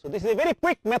one go. So this is a very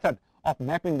quick method of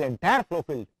mapping the entire flow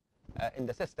field in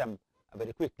the system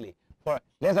very quickly. For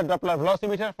laser Doppler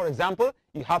velocimeter, for example,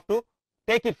 you have to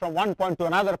take it from one point to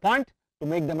another point to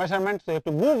make the measurement. So you have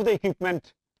to move the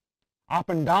equipment up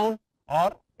and down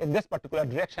or in this particular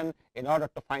direction in order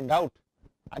to find out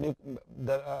and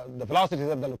the velocities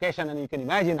of the location, and you can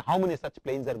imagine how many such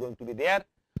planes are going to be there.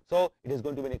 So it is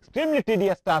going to be an extremely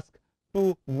tedious task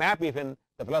to map even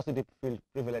the velocity field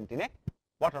prevalent in a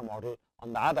water model.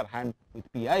 On the other hand,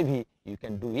 with PIV, you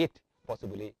can do it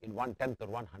possibly in 1/10 or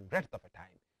 1/100th of a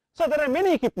time. So there are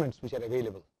many equipments which are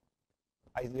available.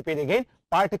 I repeat again: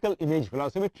 particle image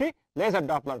velocimetry, laser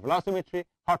Doppler velocimetry,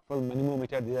 hot film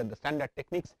anemometer. These are the standard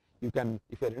techniques. You can,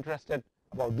 if you are interested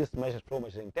about this flow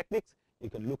measuring techniques, you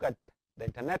can look at the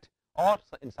internet or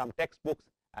in some textbooks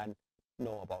and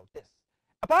know about this.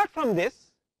 Apart from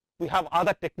this, we have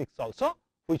other techniques also,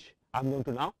 which I am going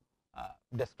to now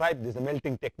describe. These are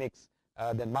melting techniques,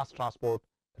 then mass transport,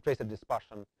 tracer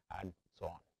dispersion, and so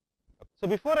on. So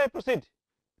before I proceed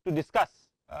to discuss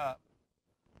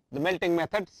the melting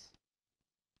methods,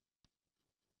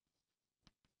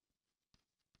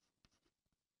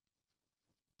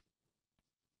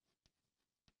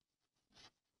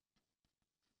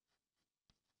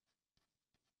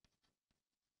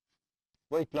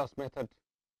 weight loss method,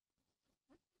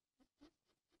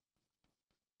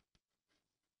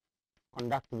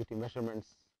 conductivity measurements,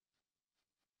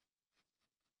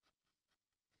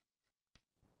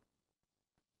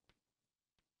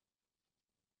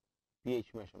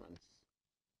 pH measurements,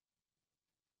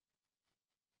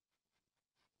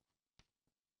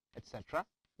 etc.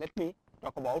 Let me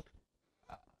talk about,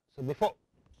 so before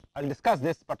I will discuss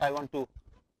this, but I want to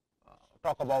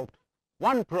talk about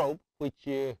one probe which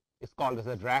is called as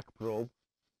a drag probe,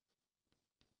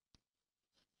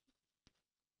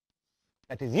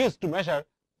 that is used to measure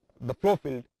the flow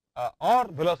field or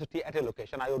velocity at a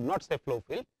location. I would not say flow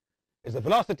field, it is a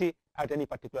velocity at any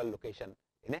particular location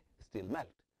in a steel melt.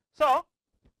 So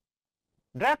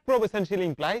drag probe essentially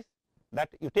implies that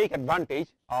you take advantage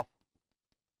of,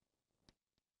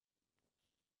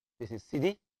 this is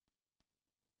CD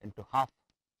into half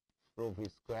rho v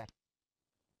square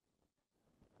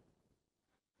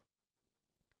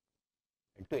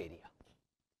into area.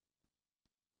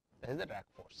 That is the drag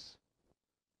force,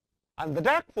 and the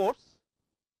drag force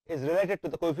is related to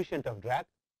the coefficient of drag,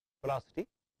 velocity,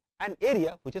 and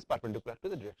area, which is perpendicular to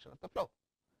the direction of the flow.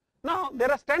 Now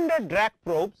there are standard drag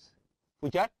probes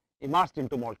which are immersed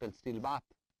into molten steel bath.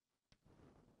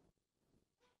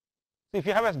 So if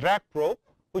you have a drag probe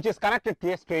which is connected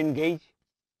to a strain gauge,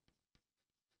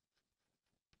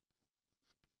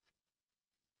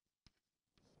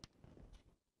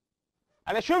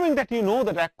 and assuming that you know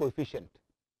the drag coefficient,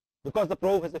 because the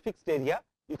probe has a fixed area,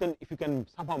 you can, if you can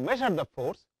somehow measure the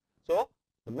force, so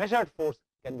the measured force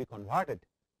can be converted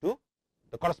to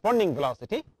the corresponding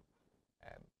velocity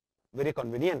very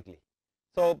conveniently.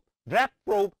 So drag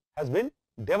probe has been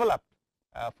developed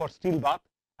for steel bath,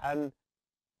 and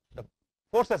the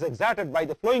forces exerted by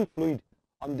the flowing fluid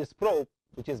on this probe,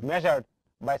 which is measured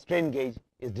by strain gauge,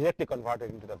 is directly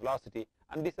converted into the velocity,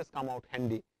 and this has come out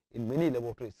handy in many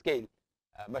laboratory scale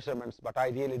measurements, but I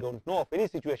really don't know of any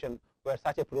situation where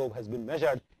such a probe has been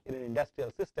measured in an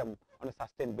industrial system on a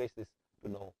sustained basis to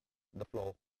know the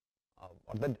flow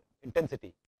or the intensity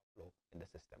of flow in the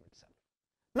system itself.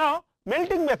 Now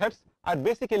melting methods are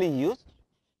basically used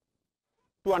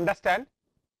to understand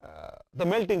the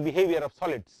melting behavior of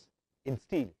solids in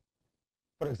steel.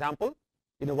 For example,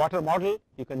 in a water model,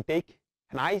 you can take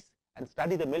an ice and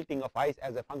study the melting of ice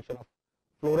as a function of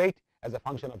flow rate, as a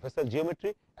function of vessel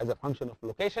geometry, as a function of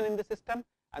location in the system,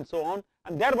 and so on,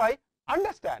 and thereby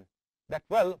understand that,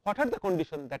 well, what are the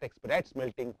conditions that expedite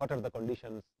smelting, what are the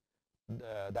conditions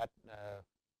that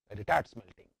retard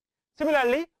smelting.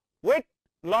 Similarly, weight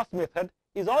loss method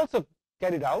is also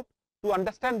carried out to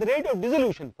understand the rate of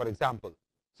dissolution, for example.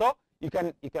 So, you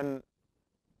can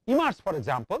immerse, for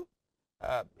example,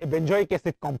 a benzoic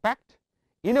acid compact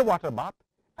in a water bath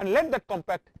and let that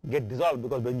compact get dissolved,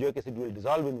 because benzoic acid will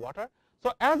dissolve in water.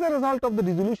 So, as a result of the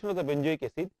dissolution of the benzoic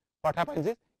acid, what happens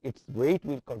is its weight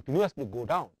will continuously go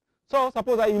down. So,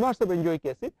 suppose I immerse the benzoic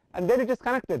acid and then it is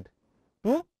connected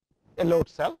to a load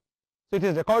cell. So, it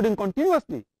is recording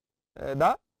continuously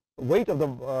the weight of the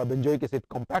benzoic acid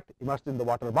compact immersed in the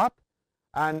water bath,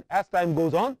 and as time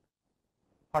goes on,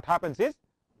 what happens is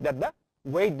that the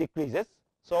weight decreases.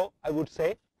 So, I would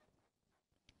say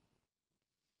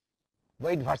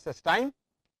weight versus time,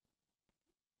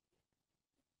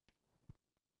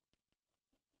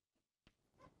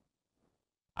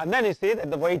 and then you see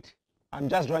that the weight, I am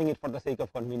just drawing it for the sake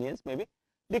of convenience, maybe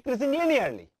decreasing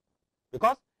linearly,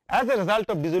 because as a result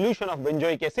of dissolution of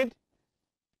benzoic acid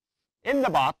in the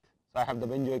bath. So, I have the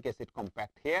benzoic acid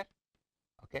compact here,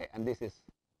 okay, and this is,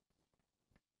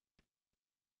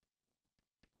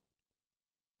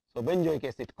 so benzoic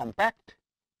acid compact.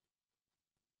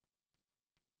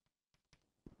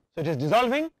 So, it is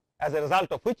dissolving, as a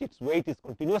result of which its weight is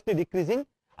continuously decreasing,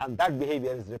 and that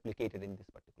behavior is replicated in this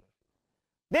particular.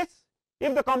 This,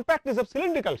 if the compact is of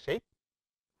cylindrical shape,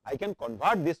 I can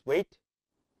convert this weight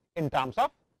in terms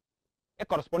of a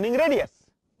corresponding radius,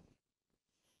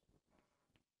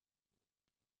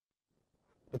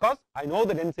 because I know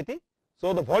the density.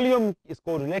 So, the volume is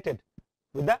correlated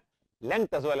with the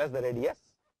length as well as the radius,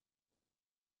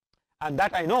 and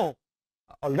that I know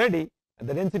already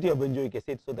the density of benzoic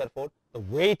acid. So, therefore, the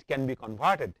weight can be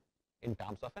converted in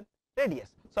terms of a radius.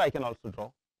 So, I can also draw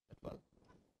that, well,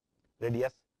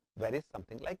 radius varies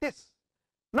something like this.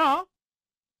 Now,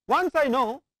 once I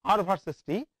know R versus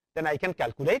T, then I can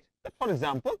calculate that, for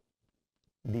example,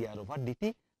 dr over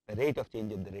dt, the rate of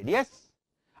change of the radius,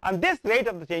 and this rate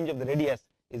of the change of the radius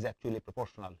is actually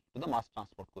proportional to the mass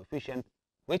transport coefficient,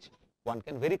 which one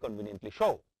can very conveniently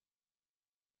show.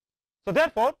 So,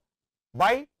 therefore,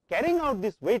 by carrying out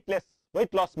this weight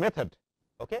loss method,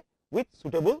 okay, with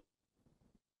suitable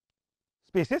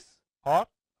species or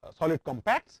solid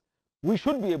compacts, we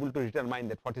should be able to determine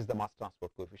that what is the mass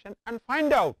transport coefficient and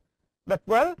find out that,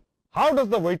 well, how does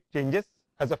the weight changes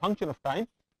as a function of time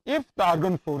if the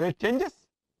argon flow rate changes,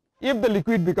 if the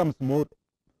liquid becomes more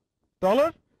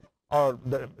taller or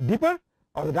the deeper,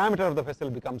 or the diameter of the vessel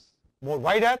becomes more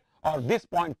wider, or this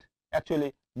point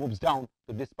actually moves down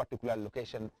to this particular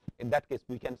location. In that case,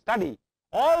 we can study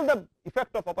all the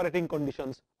effect of operating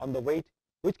conditions on the weight,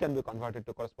 which can be converted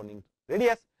to corresponding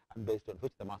radius, and based on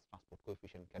which the mass transport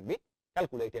coefficient can be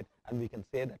calculated, and we can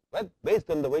say that, well,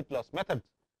 based on the weight loss methods,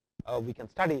 we can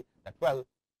study that, well,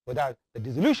 whether the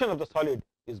dissolution of the solid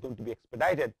is going to be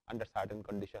expedited under certain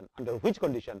condition, under which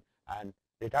condition, and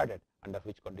retarded under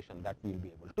which condition, that we will be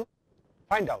able to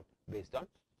find out based on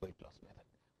weight loss method.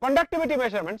 Conductivity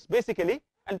measurements basically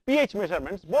and pH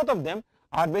measurements, both of them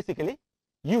are basically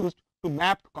used to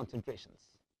map concentrations.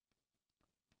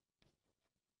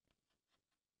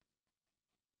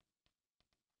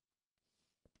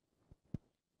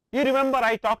 You remember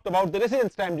I talked about the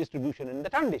residence time distribution in the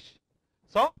turn dish.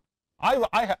 So,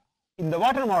 in the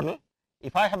water model,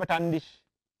 if I have a turn dish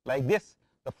like this,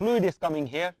 the fluid is coming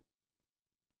here.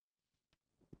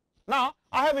 Now,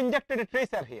 I have injected a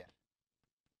tracer here,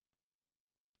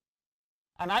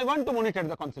 and I want to monitor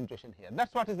the concentration here. That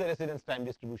is what is the residence time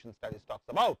distribution studies talks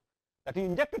about, that you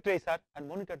inject a tracer and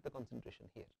monitor the concentration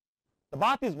here. The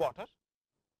bath is water,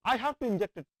 I have to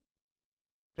inject a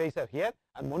tracer here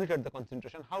and monitor the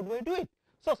concentration. How do I do it?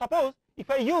 So, suppose if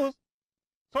I use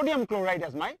sodium chloride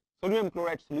as my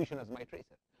solution as my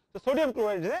tracer. So, sodium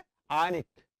chloride is a ionic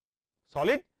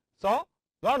solid. So,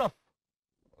 lot of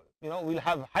we will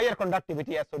have higher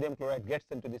conductivity as sodium chloride gets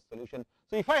into this solution.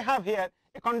 So, if I have here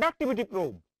a conductivity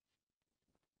probe,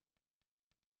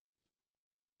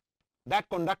 that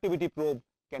conductivity probe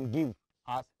can give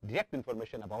us direct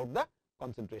information about the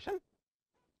concentration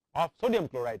of sodium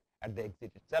chloride at the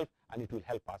exit itself, and it will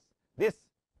help us. This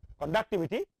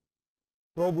conductivity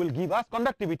probe will give us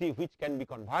conductivity which can be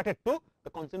converted to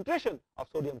the concentration of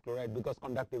sodium chloride, because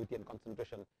conductivity and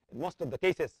concentration in most of the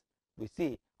cases we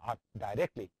see are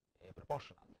directly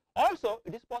proportional. Also,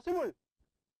 it is possible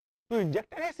to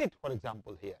inject an acid, for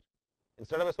example, here.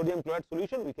 Instead of a sodium chloride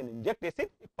solution, we can inject acid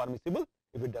if permissible,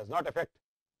 if it does not affect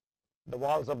the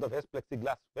walls of the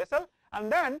plexiglass vessel,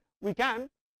 and then we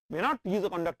may not use a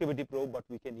conductivity probe, but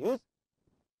we can use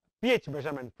pH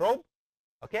measurement probe,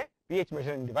 okay, pH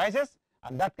measuring devices,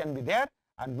 and that can be there,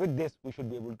 and with this we should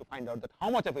be able to find out that how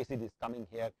much of acid is coming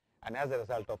here, and as a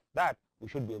result of that we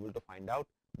should be able to find out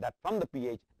that from the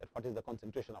pH that what is the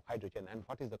concentration of hydrogen and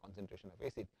what is the concentration of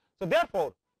acid. So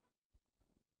therefore,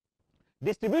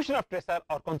 distribution of tracer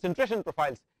or concentration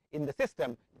profiles in the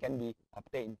system can be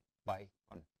obtained by.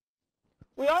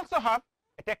 We also have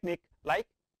a technique like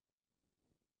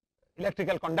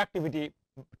electrical conductivity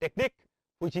technique,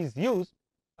 which is used,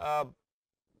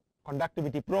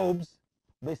 conductivity probes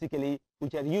basically,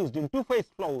 which are used in two-phase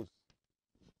flows.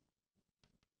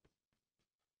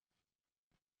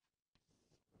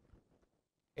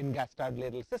 In gas stirred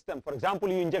ladle system, for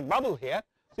example, you inject bubble here.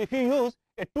 So if you use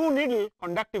a 2-needle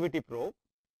conductivity probe,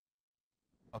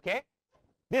 okay,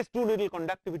 this 2-needle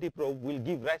conductivity probe will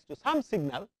give rise to some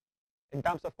signal in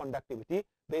terms of conductivity,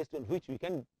 based on which we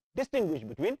can distinguish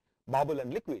between bubble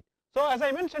and liquid. So as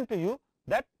I mentioned to you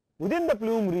that within the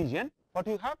plume region, what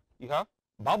you have? You have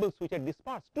bubbles which are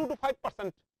dispersed. 2 to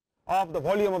 5% of the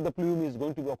volume of the plume is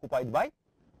going to be occupied by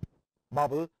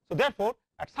bubble. So therefore,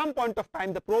 at some point of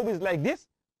time the probe is like this,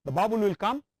 the bubble will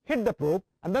come, hit the probe,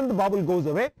 and then the bubble goes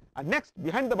away, and next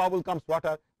behind the bubble comes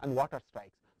water, and water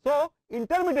strikes. So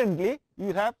intermittently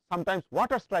you have sometimes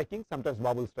water striking, sometimes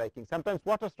bubble striking, sometimes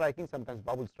water striking, sometimes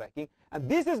bubble striking, and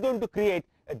this is going to create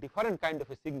a different kind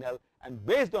of a signal, and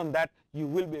based on that you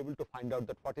will be able to find out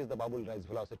that what is the bubble rise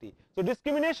velocity. So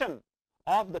discrimination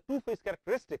of the two-phase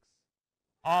characteristics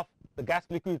of the gas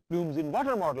liquid plumes in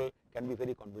water model can be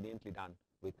very conveniently done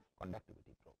with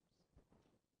conductivity probes.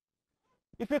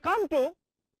 If we come to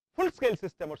full scale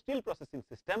system or steel processing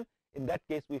system, in that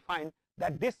case we find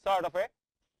that this sort of a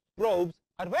probes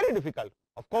are very difficult.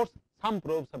 Of course, some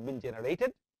probes have been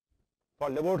generated for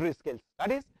laboratory scale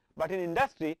studies, but in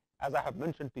industry, as I have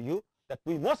mentioned to you, that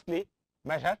we mostly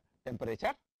measure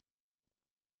temperature,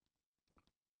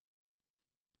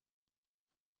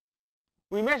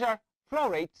 we measure flow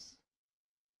rates,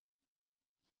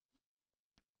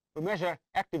 we measure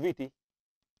activity,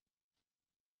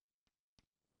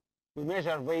 we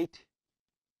measure weight,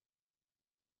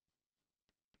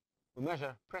 we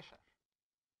measure pressure.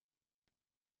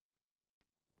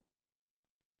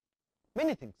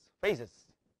 Many things, phases,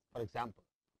 for example.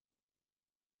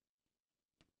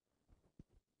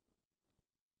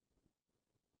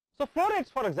 So flow rates,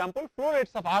 for example, flow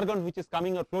rates of argon which is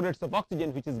coming, or flow rates of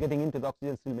oxygen which is getting into the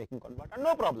oxygen steel making converter,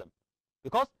 no problem,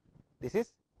 because this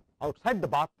is outside the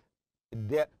bath.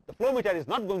 The flow meter is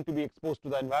not going to be exposed to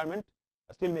the environment,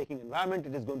 a steel making environment.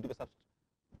 It is going to be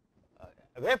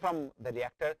away from the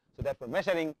reactor. So therefore,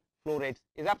 measuring flow rates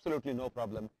is absolutely no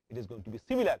problem. It is going to be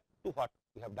similar to what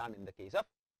we have done in the case of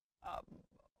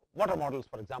water models.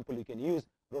 For example, you can use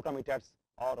rotometers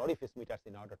or orifice meters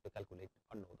in order to calculate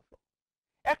or know the flow.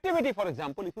 Activity, for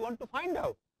example, if you want to find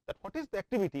out that what is the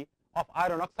activity of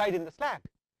iron oxide in the slag,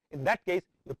 in that case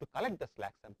you have to collect the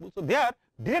slag sample. So there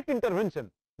direct intervention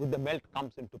with the melt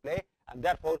comes into play, and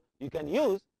therefore you can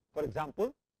use, for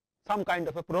example, some kind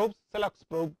of a probe, Celox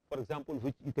probe, for example,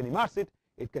 which you can immerse it.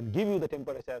 It can give you the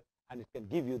temperature and it can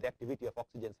give you the activity of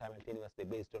oxygen simultaneously,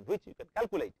 based on which you can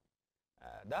calculate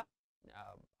the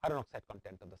iron oxide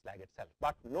content of the slag itself.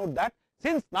 But note that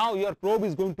since now your probe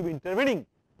is going to be intervening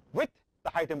with the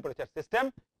high temperature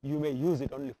system, you may use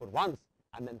it only for once,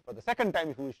 and then for the second time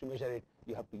if you wish to measure it,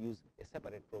 you have to use a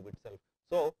separate probe itself.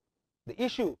 So the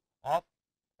issue of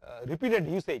repeated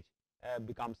usage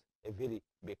becomes a very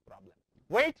big problem.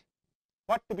 Weight,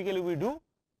 what typically we do?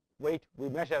 Weight we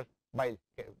measure by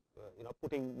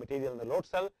putting material in the load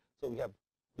cell. So we have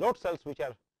load cells which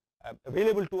are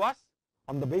available to us.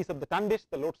 On the base of the gun dish,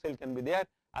 the load cell can be there,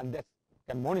 and that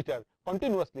can monitor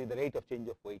continuously the rate of change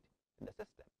of weight in the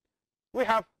system. We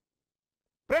have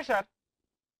pressure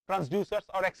transducers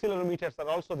or accelerometers are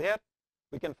also there.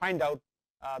 We can find out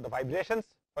the vibrations,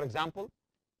 for example.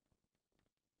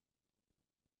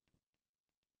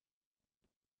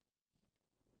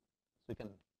 So we can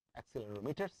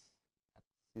accelerometers.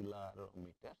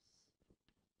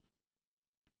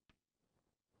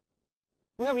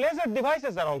 We have laser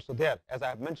devices are also there, as I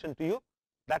have mentioned to you,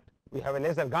 that we have a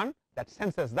laser gun that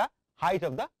senses the height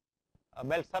of the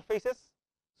melt surfaces.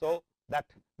 So that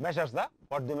measures the,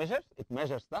 what they measures? It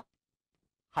measures the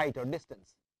height or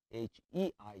distance,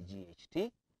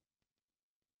 H-E-I-G-H-T,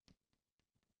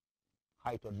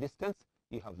 height or distance.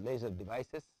 You have laser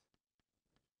devices.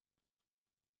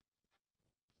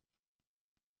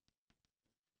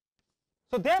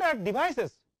 So there are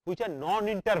devices which are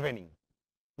non-intervening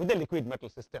with the liquid metal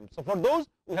system. So for those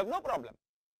we have no problem,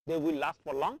 they will last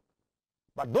for long.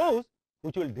 But those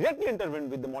which will directly intervene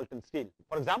with the molten steel,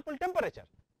 for example, temperature.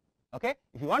 Okay,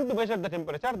 if you want to measure the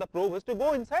temperature, the probe has to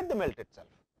go inside the melt itself,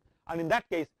 and in that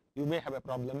case you may have a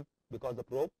problem because the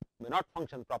probe may not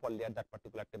function properly at that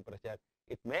particular temperature.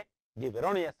 It may give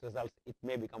erroneous results, it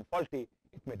may become faulty,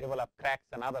 it may develop cracks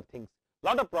and other things.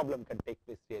 Lot of problem can take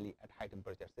place really at high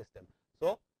temperature system.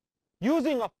 So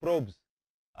using of probes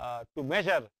to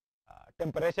measure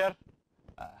temperature,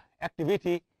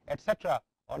 activity, etc.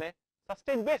 on a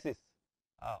sustained basis.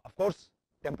 Of course,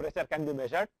 temperature can be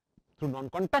measured through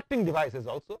non-contacting devices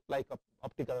also, like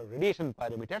optical or radiation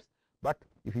pyrometers. But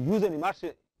if you use an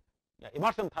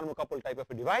immersion thermocouple type of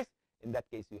a device, in that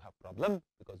case you have problem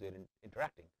because you are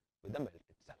interacting with the melt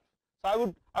itself.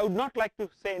 So I would not like to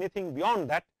say anything beyond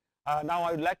that. Now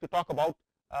I would like to talk about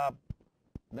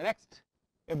the next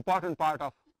important part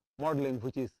of modeling,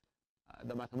 which is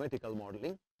the mathematical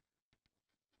modeling.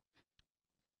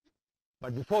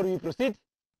 But before we proceed,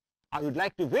 I would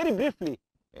like to very briefly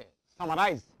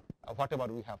summarize whatever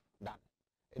we have done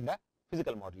in the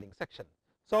physical modeling section.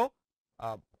 So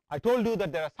I told you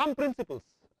that there are some principles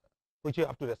which you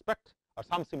have to respect, or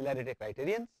some similarity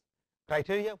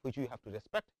criteria which you have to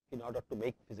respect in order to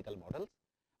make physical models.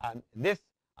 And in this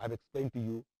I have explained to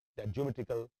you that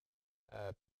geometrical,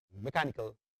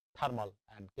 mechanical, thermal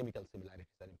and chemical similarities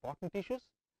are important issues.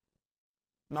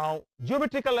 Now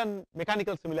geometrical and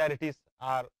mechanical similarities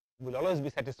will always be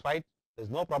satisfied. There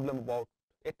is no problem about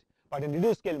it. But in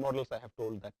reduced scale models, I have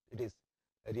told that it is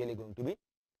really going to be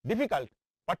difficult,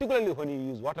 particularly when you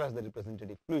use water as the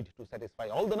representative fluid to satisfy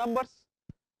all the numbers.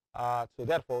 So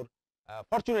therefore,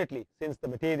 fortunately, since the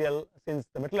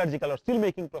metallurgical or steel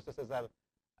making processes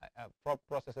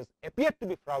appear to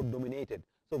be Froude dominated,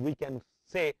 so we can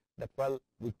say that, well,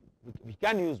 we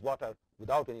can use water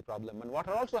without any problem, and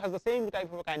water also has the same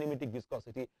type of a kinematic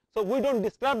viscosity. So we don't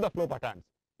disturb the flow patterns.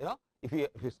 If you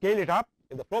scale it up,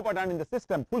 if the flow pattern in the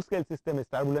system, full scale system, is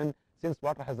turbulent, since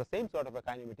water has the same sort of a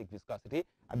kinematic viscosity,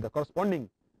 at the corresponding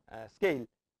scale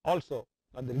also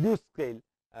on the reduced scale,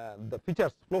 the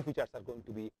flow features are going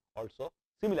to be also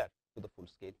similar to the full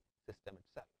scale system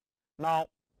itself. Now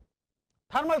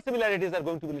thermal similarities are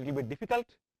going to be a little bit difficult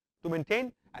to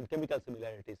maintain, and chemical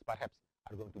similarities perhaps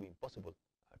are going to be impossible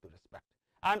to respect.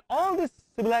 And all these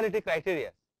similarity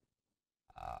criteria,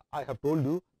 I have told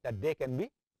you that they can be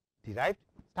derived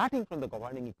starting from the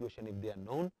governing equation if they are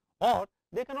known, or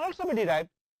they can also be derived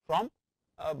from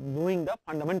knowing the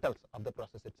fundamentals of the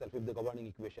process itself. If the governing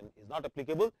equation is not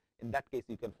applicable, in that case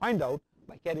you can find out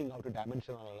by carrying out a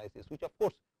dimensional analysis, which of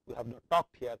course we have not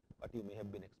talked here, but you may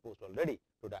have been exposed already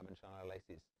to dimensional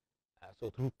analysis.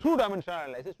 So through dimensional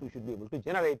analysis we should be able to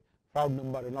generate Froude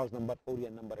number, Reynolds number, Fourier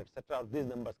number, etc. These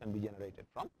numbers can be generated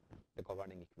from the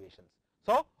governing equations.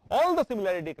 So all the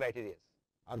similarity criteria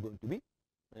are going to be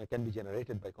can be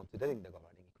generated by considering the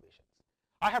governing equations.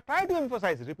 I have tried to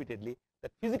emphasize repeatedly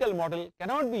that physical model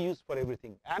cannot be used for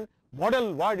everything, and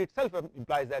model word itself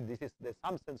implies that there is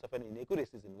some sense of an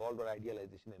inaccuracies involved or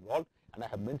idealization involved, and I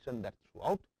have mentioned that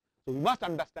throughout. So we must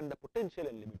understand the potential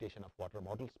and limitation of water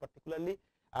models particularly,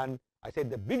 and I said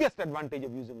the biggest advantage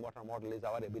of using water model is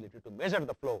our ability to measure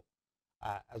the flow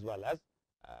as well as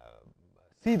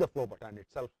see the flow pattern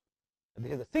itself.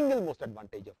 This is the single most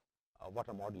advantage of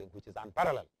water modeling, which is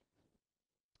unparalleled.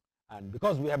 And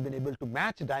because we have been able to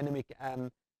match dynamic,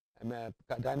 kinematic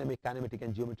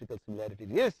and geometrical similarity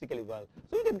realistically well,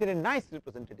 so we can get a nice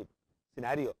representative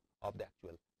scenario of the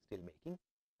actual steel making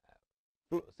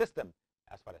system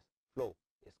as far as flow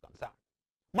is concerned.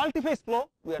 Multi-phase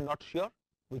flow, we are not sure.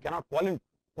 We cannot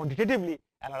quantitatively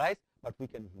analyze, but we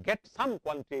can get some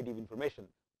qualitative information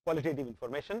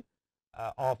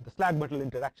of the slag metal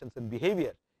interactions and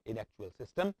behavior in actual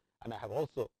system. And I have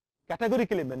also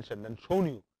categorically mentioned and shown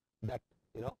you that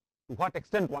to what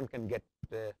extent one can get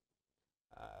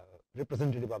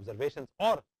representative observations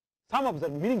or some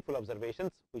meaningful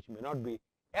observations which may not be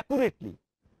accurately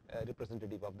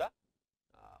representative of the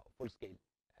full scale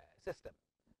system.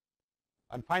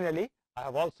 And finally, I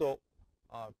have also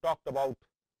talked about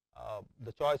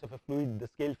the choice of a fluid, the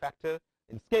scale factor.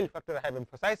 In scale factor, I have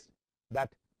emphasized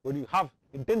that when you have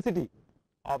intensity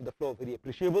of the flow very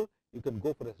appreciable, you can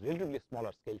go for a relatively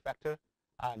smaller scale factor,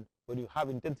 and when you have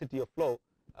intensity of flow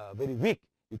very weak,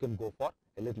 you can go for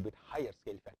a little bit higher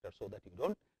scale factor so that you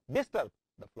don't disturb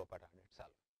the flow pattern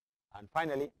itself. And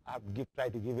finally, I have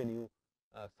tried to give you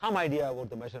some idea about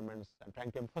the measurements. I am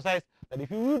trying to emphasize that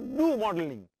if you do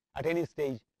modeling at any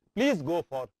stage, please go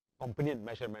for companion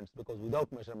measurements, because without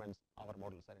measurements our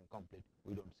models are incomplete.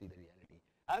 We don't see the reality,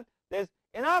 and there is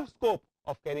enough scope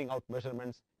of carrying out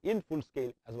measurements in full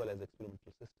scale as well as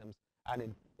experimental systems. And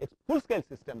in full scale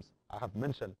systems, I have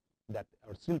mentioned that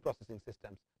our steel processing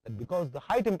systems, that because the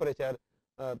high temperature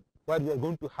where we are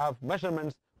going to have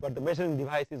measurements, but the measuring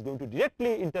device is going to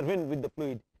directly intervene with the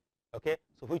fluid, okay,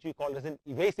 so which we call as an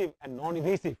evasive and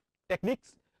non-evasive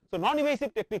techniques. So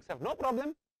non-evasive techniques have no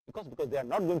problem because they are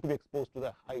not going to be exposed to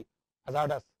the high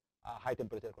hazardous high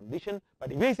temperature condition,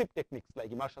 but evasive techniques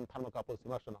like immersion thermocouples,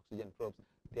 immersion oxygen probes,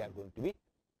 they are going to be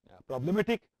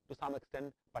problematic to some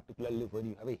extent, particularly when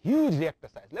you have a huge reactor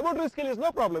size. Laboratory scale is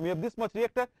no problem. You have this much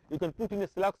reactor, you can put in a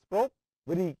Silex probe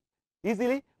very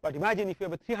easily. But imagine if you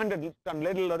have a 300-ton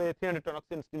ladle or a 300-ton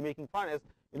oxygen steel making furnace,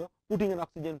 putting an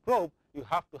oxygen probe, you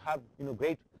have to have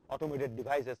great automated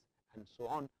devices and so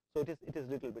on. So it is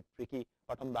little bit tricky.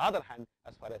 But on the other hand,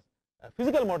 as far as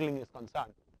physical modeling is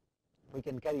concerned, we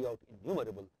can carry out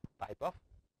innumerable type of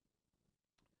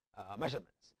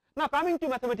measurements. Now coming to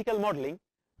mathematical modeling,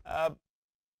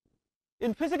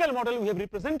 in physical model we have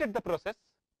represented the process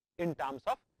in terms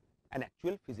of an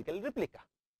actual physical replica.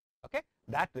 Okay,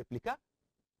 that replica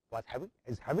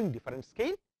is having different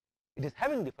scale, it is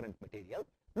having different material.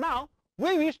 Now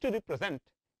we wish to represent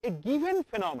a given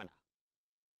phenomena,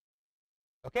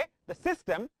 okay, the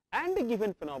system and a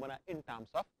given phenomena in terms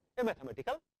of a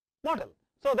mathematical model.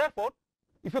 So therefore,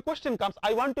 if a question comes,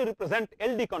 I want to represent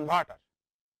LD converter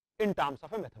in terms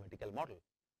of a mathematical model.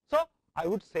 So I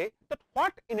would say that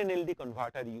what in an LD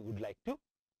converter you would like to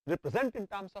represent in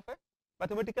terms of a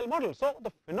mathematical model. So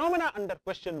the phenomena under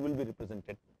question will be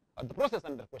represented, or the process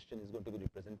under question is going to be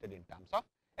represented in terms of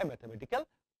a mathematical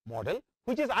model,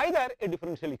 which is either a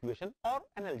differential equation or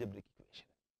an algebraic equation.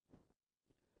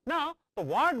 Now the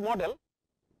word model,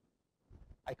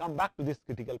 I come back to this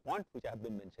critical point which I have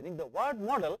been mentioning. The word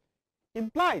model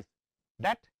implies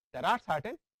that there are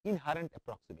certain inherent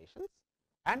approximations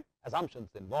and assumptions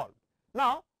involved.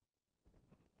 Now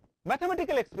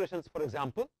mathematical expressions, for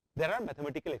example, there are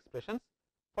mathematical expressions,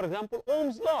 for example,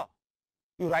 Ohm's law.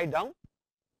 You write down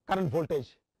current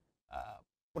voltage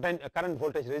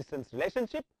resistance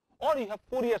relationship, or you have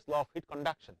Fourier's law of heat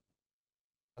conduction.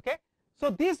 Okay, so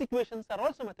these equations are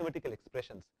also mathematical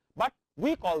expressions, but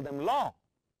we call them law.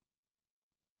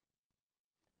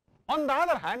 On the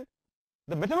other hand,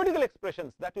 the mathematical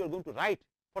expressions that we are going to write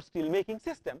for steel making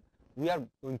system, we are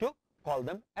going to call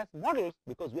them as models,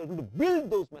 because we are going to build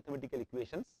those mathematical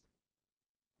equations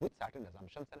with certain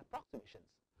assumptions and approximations.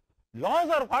 Laws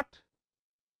are what?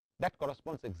 That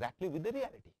corresponds exactly with the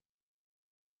reality.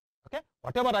 Okay,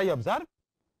 whatever I observe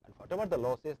and whatever the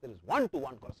law says, there is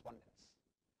one-to-one correspondence.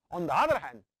 On the other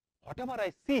hand, whatever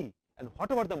I see and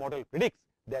whatever the model predicts,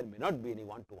 there may not be any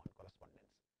one-to-one correspondence.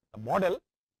 The model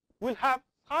will have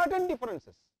certain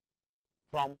differences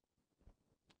from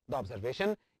the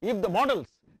observation. If the models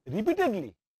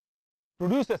repeatedly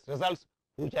produces results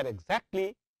which are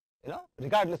exactly,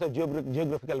 regardless of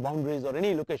geographical boundaries or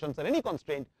any locations or any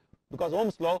constraint, because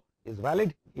Ohm's law is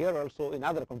valid here also in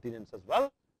other continents as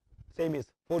well. Same is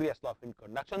Fourier's law of heat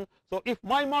conduction. So if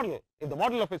my model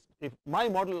of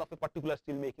a particular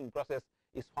steel making process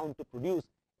is found to produce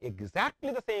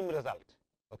exactly the same result,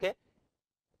 okay,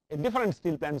 in different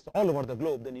steel plants all over the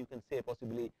globe, then you can say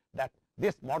possibly that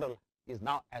this model is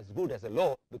now as good as a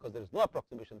law, because there is no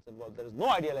approximations involved, there is no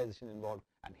idealization involved,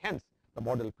 and hence the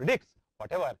model predicts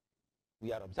whatever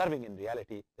we are observing in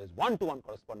reality. There is one-to-one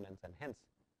correspondence, and hence,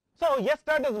 so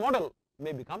yesterday's model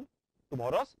may become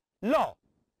tomorrow's law.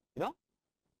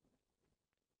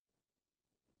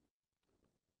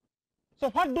 So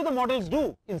what do the models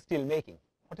do in steel making?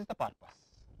 What is the purpose?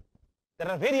 There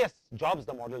are various jobs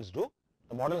the models do.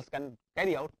 The models can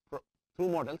carry out through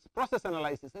models process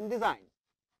analysis and design.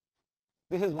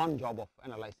 This is one job of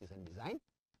analysis and design.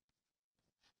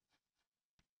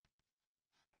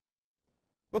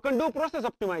 We can do process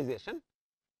optimization.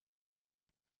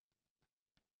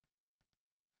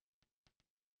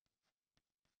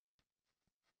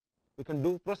 We can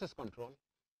do process control.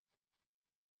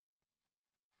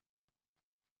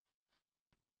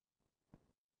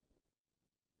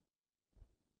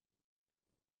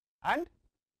 And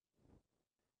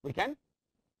we can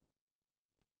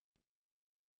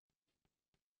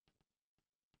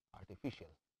artificial.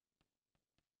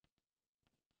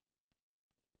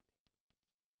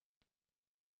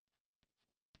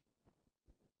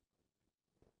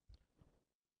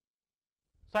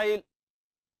 So I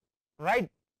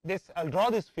will draw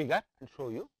this figure and show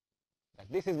you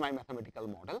that this is my mathematical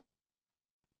model.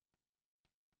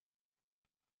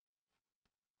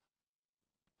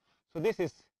 So this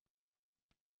is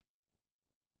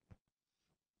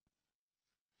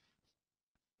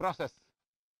process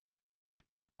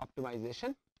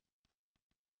optimization.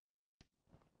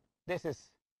 This is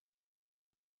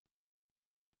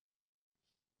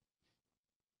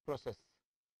process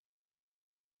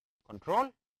control.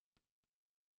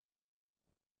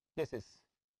 This is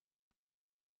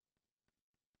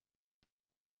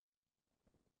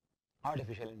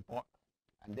artificial input,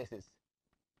 and this is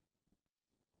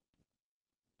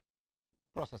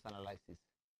process analysis.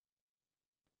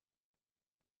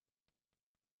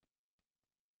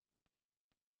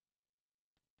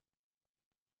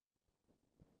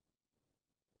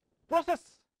 Process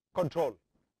control.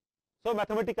 So,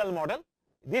 mathematical model,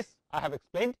 this I have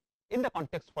explained in the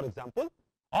context, for example,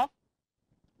 of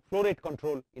flow rate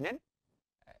control in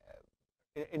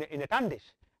a tun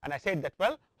dish, and I said that,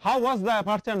 well, how was the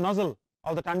aperture nozzle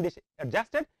of the tun dish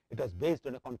adjusted? It was based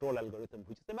on a control algorithm,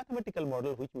 which is a mathematical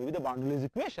model, which may be the Bernoulli's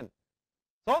equation.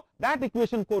 So, that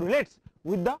equation correlates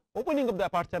with the opening of the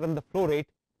aperture and the flow rate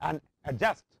and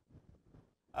adjusts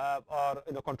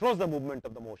or controls the movement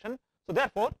of the motion. So,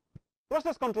 therefore,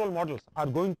 process control models are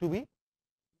going to be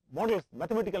models,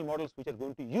 mathematical models, which are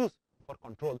going to use for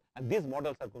control, and these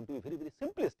models are going to be very, very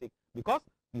simplistic, because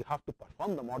you have to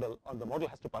perform the model, or the model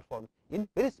has to perform in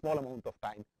very small amount of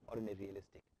time or in a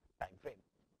realistic time frame.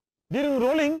 During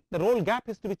rolling, the roll gap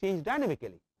is to be changed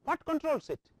dynamically. What controls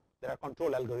it? There are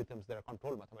control algorithms, there are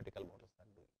control mathematical models that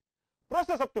do it.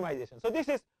 Process optimization. So, this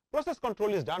is process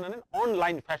control is done in an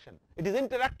online fashion. It is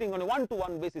interacting on a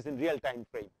one-to-one basis in real time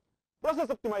frame. Process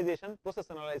optimization, process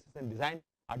analysis and design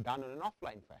are done in an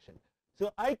offline fashion.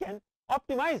 So, I can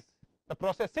optimize the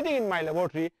process sitting in my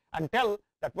laboratory and tell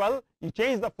that, well, you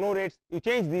change the flow rates, you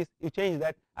change this, you change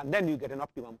that, and then you get an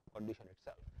optimum condition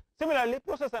itself. Similarly,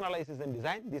 process analysis and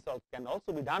design, this can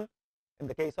also be done in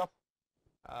the case of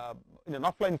in an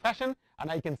offline fashion, and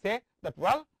I can say that,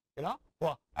 well,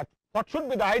 what should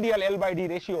be the ideal L by D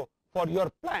ratio for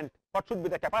your plant, what should be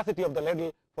the capacity of the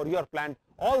ladle for your plant,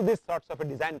 all these sorts of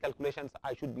design calculations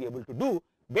I should be able to do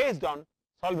based on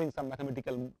solving some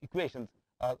mathematical equations,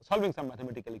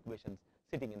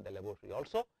 sitting in the laboratory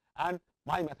also, and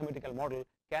my mathematical model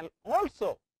can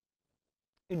also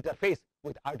interface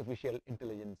with artificial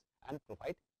intelligence and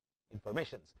provide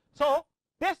informations. So,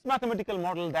 this mathematical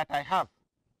model that I have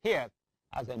here,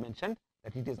 as I mentioned,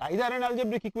 that it is either an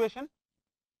algebraic equation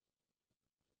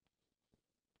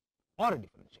or a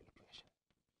differential equation.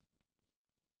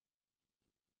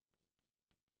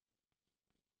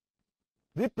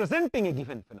 Representing a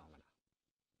given phenomena.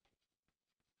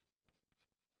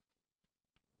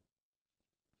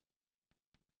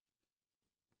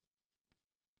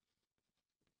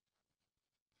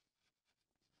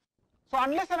 So,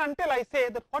 unless and until I say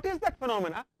that what is that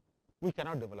phenomena, we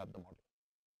cannot develop the model.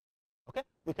 Okay?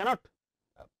 We cannot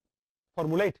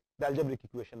formulate the algebraic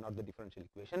equation or the differential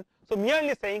equation. So,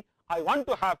 merely saying I want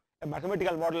to have a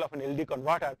mathematical model of an LD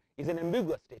converter is an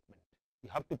ambiguous statement. You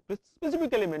have to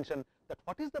specifically mention that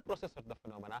what is the process of the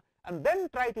phenomena, and then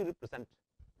try to represent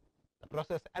the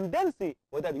process, and then see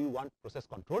whether you want process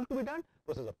control to be done,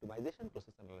 process optimization,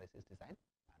 process analysis, design,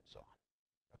 and so on.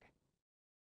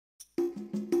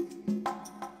 Okay.